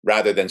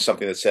 rather than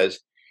something that says,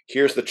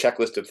 here's the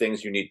checklist of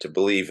things you need to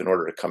believe in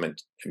order to come in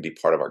and be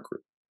part of our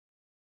group.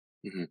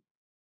 Mm-hmm.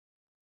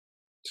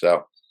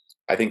 So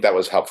I think that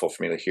was helpful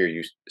for me to hear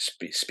you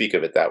speak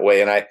of it that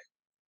way. And I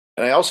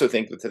also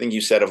think that the thing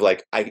you said of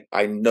like,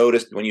 I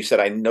noticed when you said,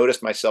 I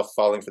noticed myself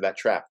falling for that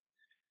trap.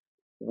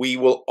 We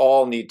will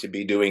all need to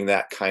be doing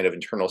that kind of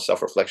internal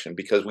self-reflection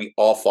because we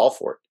all fall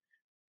for it.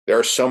 There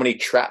are so many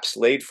traps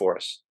laid for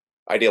us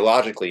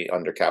ideologically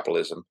under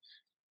capitalism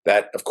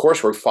that of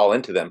course we fall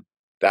into them.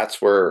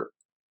 That's where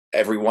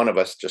every one of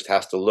us just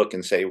has to look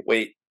and say,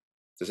 wait,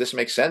 does this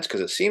make sense?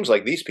 Because it seems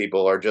like these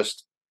people are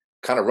just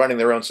kind of running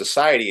their own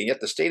society and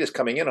yet the state is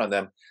coming in on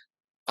them.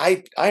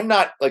 I'm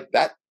not like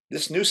that.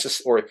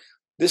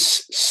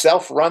 This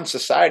self-run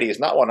society is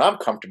not one I'm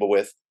comfortable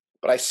with,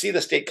 but I see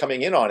the state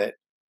coming in on it.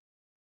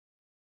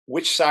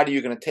 Which side are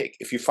you going to take?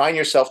 If you find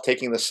yourself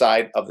taking the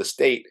side of the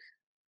state,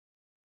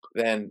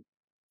 then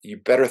you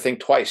better think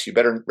twice. You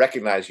better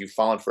recognize you've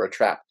fallen for a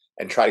trap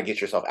and try to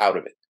get yourself out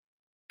of it.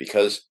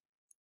 Because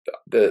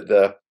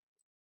that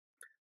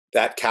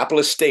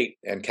capitalist state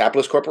and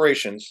capitalist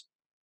corporations,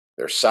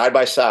 they're side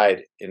by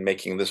side in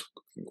making this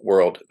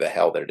world the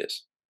hell that it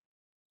is.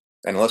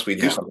 And unless we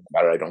do something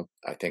about it,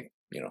 I think,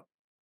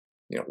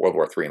 World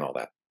War III and all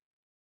that.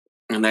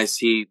 And I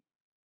see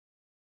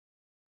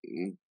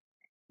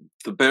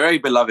the very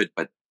beloved,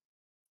 but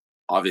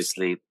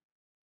obviously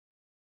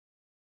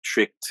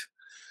tricked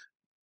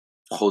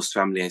host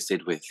family I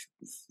stayed with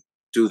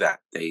do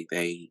that.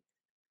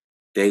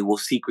 They will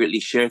secretly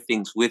share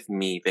things with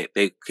me that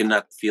they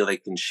cannot feel they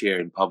can share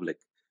in public,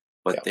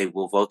 but they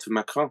will vote for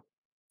Macron,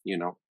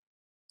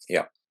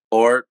 Yeah.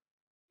 Or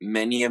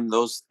many of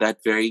that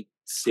very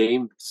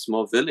same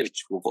small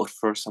village will vote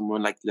for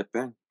someone like Le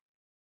Pen.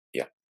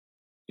 Yeah.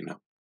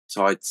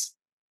 So it's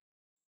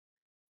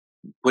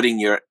putting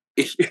your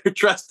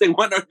trust in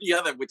one or the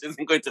other, which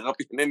isn't going to help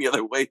you in any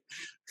other way.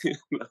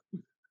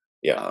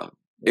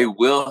 It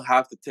will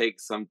have to take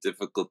some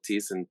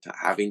difficulties and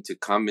having to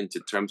come into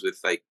terms with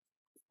like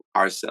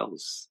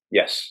ourselves.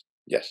 Yes.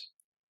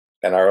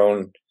 And our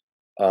own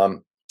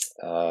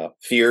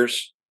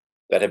fears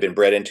that have been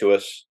bred into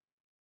us,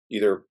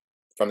 either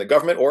from the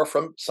government or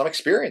from some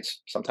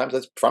experience. Sometimes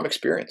that's from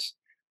experience.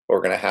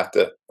 We're going to have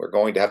to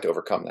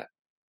overcome that.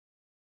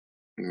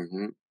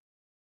 Mm-hmm.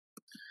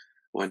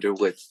 Wonder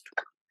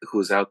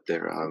who's out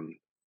there.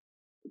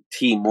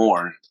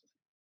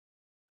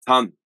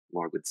 Tom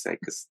Moore would say,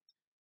 because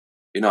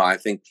I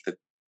think that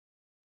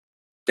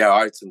there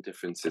are some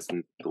differences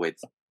in the way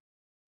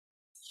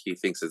he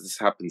thinks that this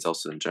happens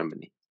also in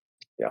Germany.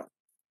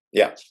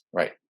 Yeah,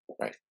 right.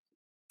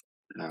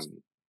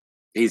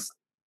 He's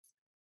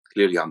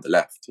clearly on the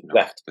left.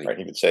 Left, right?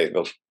 He would say,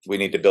 well, we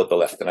need to build the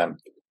left,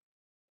 and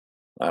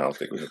I don't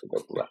think we need to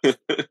go for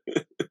that.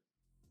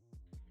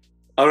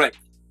 All right,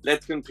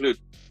 let's conclude.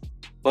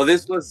 Well,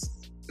 this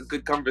was a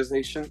good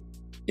conversation.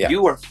 Yeah.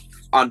 You were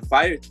on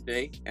fire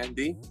today,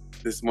 Andy,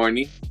 this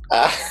morning.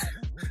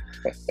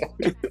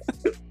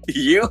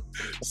 You,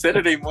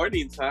 Saturday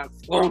mornings, huh?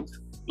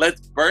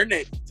 Let's burn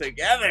it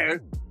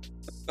together.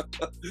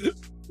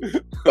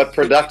 But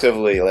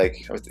productively,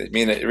 like, I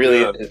mean, it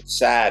really is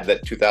sad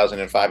that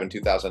 2005 and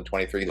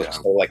 2023 look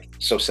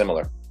so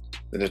similar.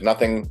 There's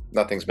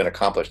nothing's been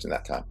accomplished in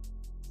that time.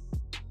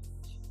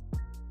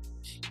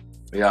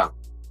 Yeah.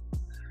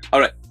 All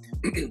right.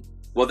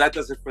 Well, that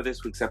does it for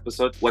this week's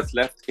episode. What's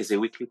Left is a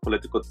weekly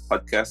political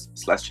podcast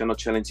 / channel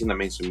challenging the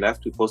mainstream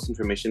left. We post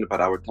information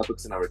about our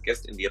topics and our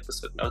guests in the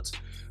episode notes.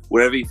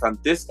 Wherever you found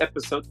this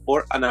episode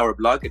or on our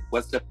blog at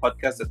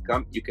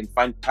what'sleftpodcast.com, you can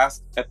find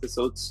past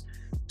episodes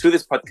to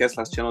this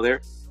podcast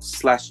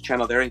 /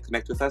 channel there and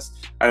connect with us.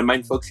 I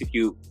remind folks, if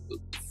you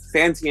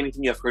fancy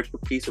anything you have heard,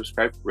 please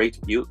subscribe, rate,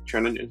 review,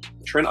 turn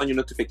on your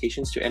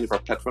notifications to any of our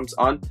platforms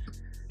on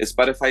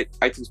Spotify,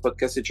 iTunes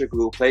Podcast, Stitcher,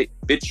 Google Play,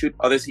 BitChute,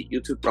 Odyssey,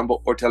 YouTube,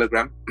 Rumble, or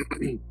Telegram.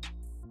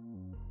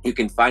 You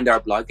can find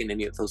our blog and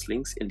any of those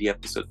links in the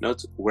episode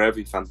notes, wherever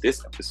you found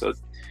this episode.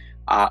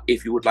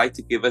 If you would like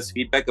to give us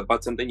feedback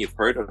about something you've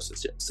heard or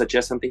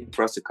suggest something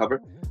for us to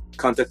cover,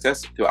 contact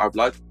us through our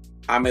blog.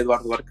 I'm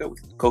Eduardo Barca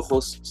with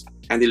co-host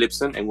Andy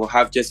Lipson, and we'll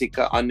have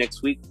Jessica on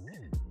next week.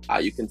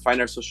 You can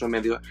find our social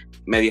media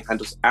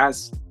handles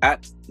as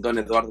at Don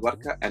Eduardo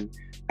Barca and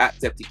at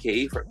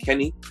DeptyKE for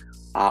Kenny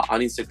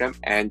on Instagram,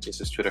 and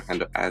Jess's Twitter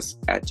handle as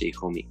at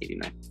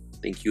JHomie89.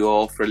 Thank you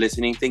all for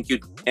listening. Thank you,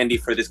 Andy,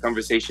 for this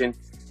conversation,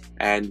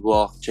 and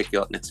we'll check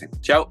you out next time.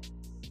 Ciao.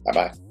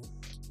 Bye-bye.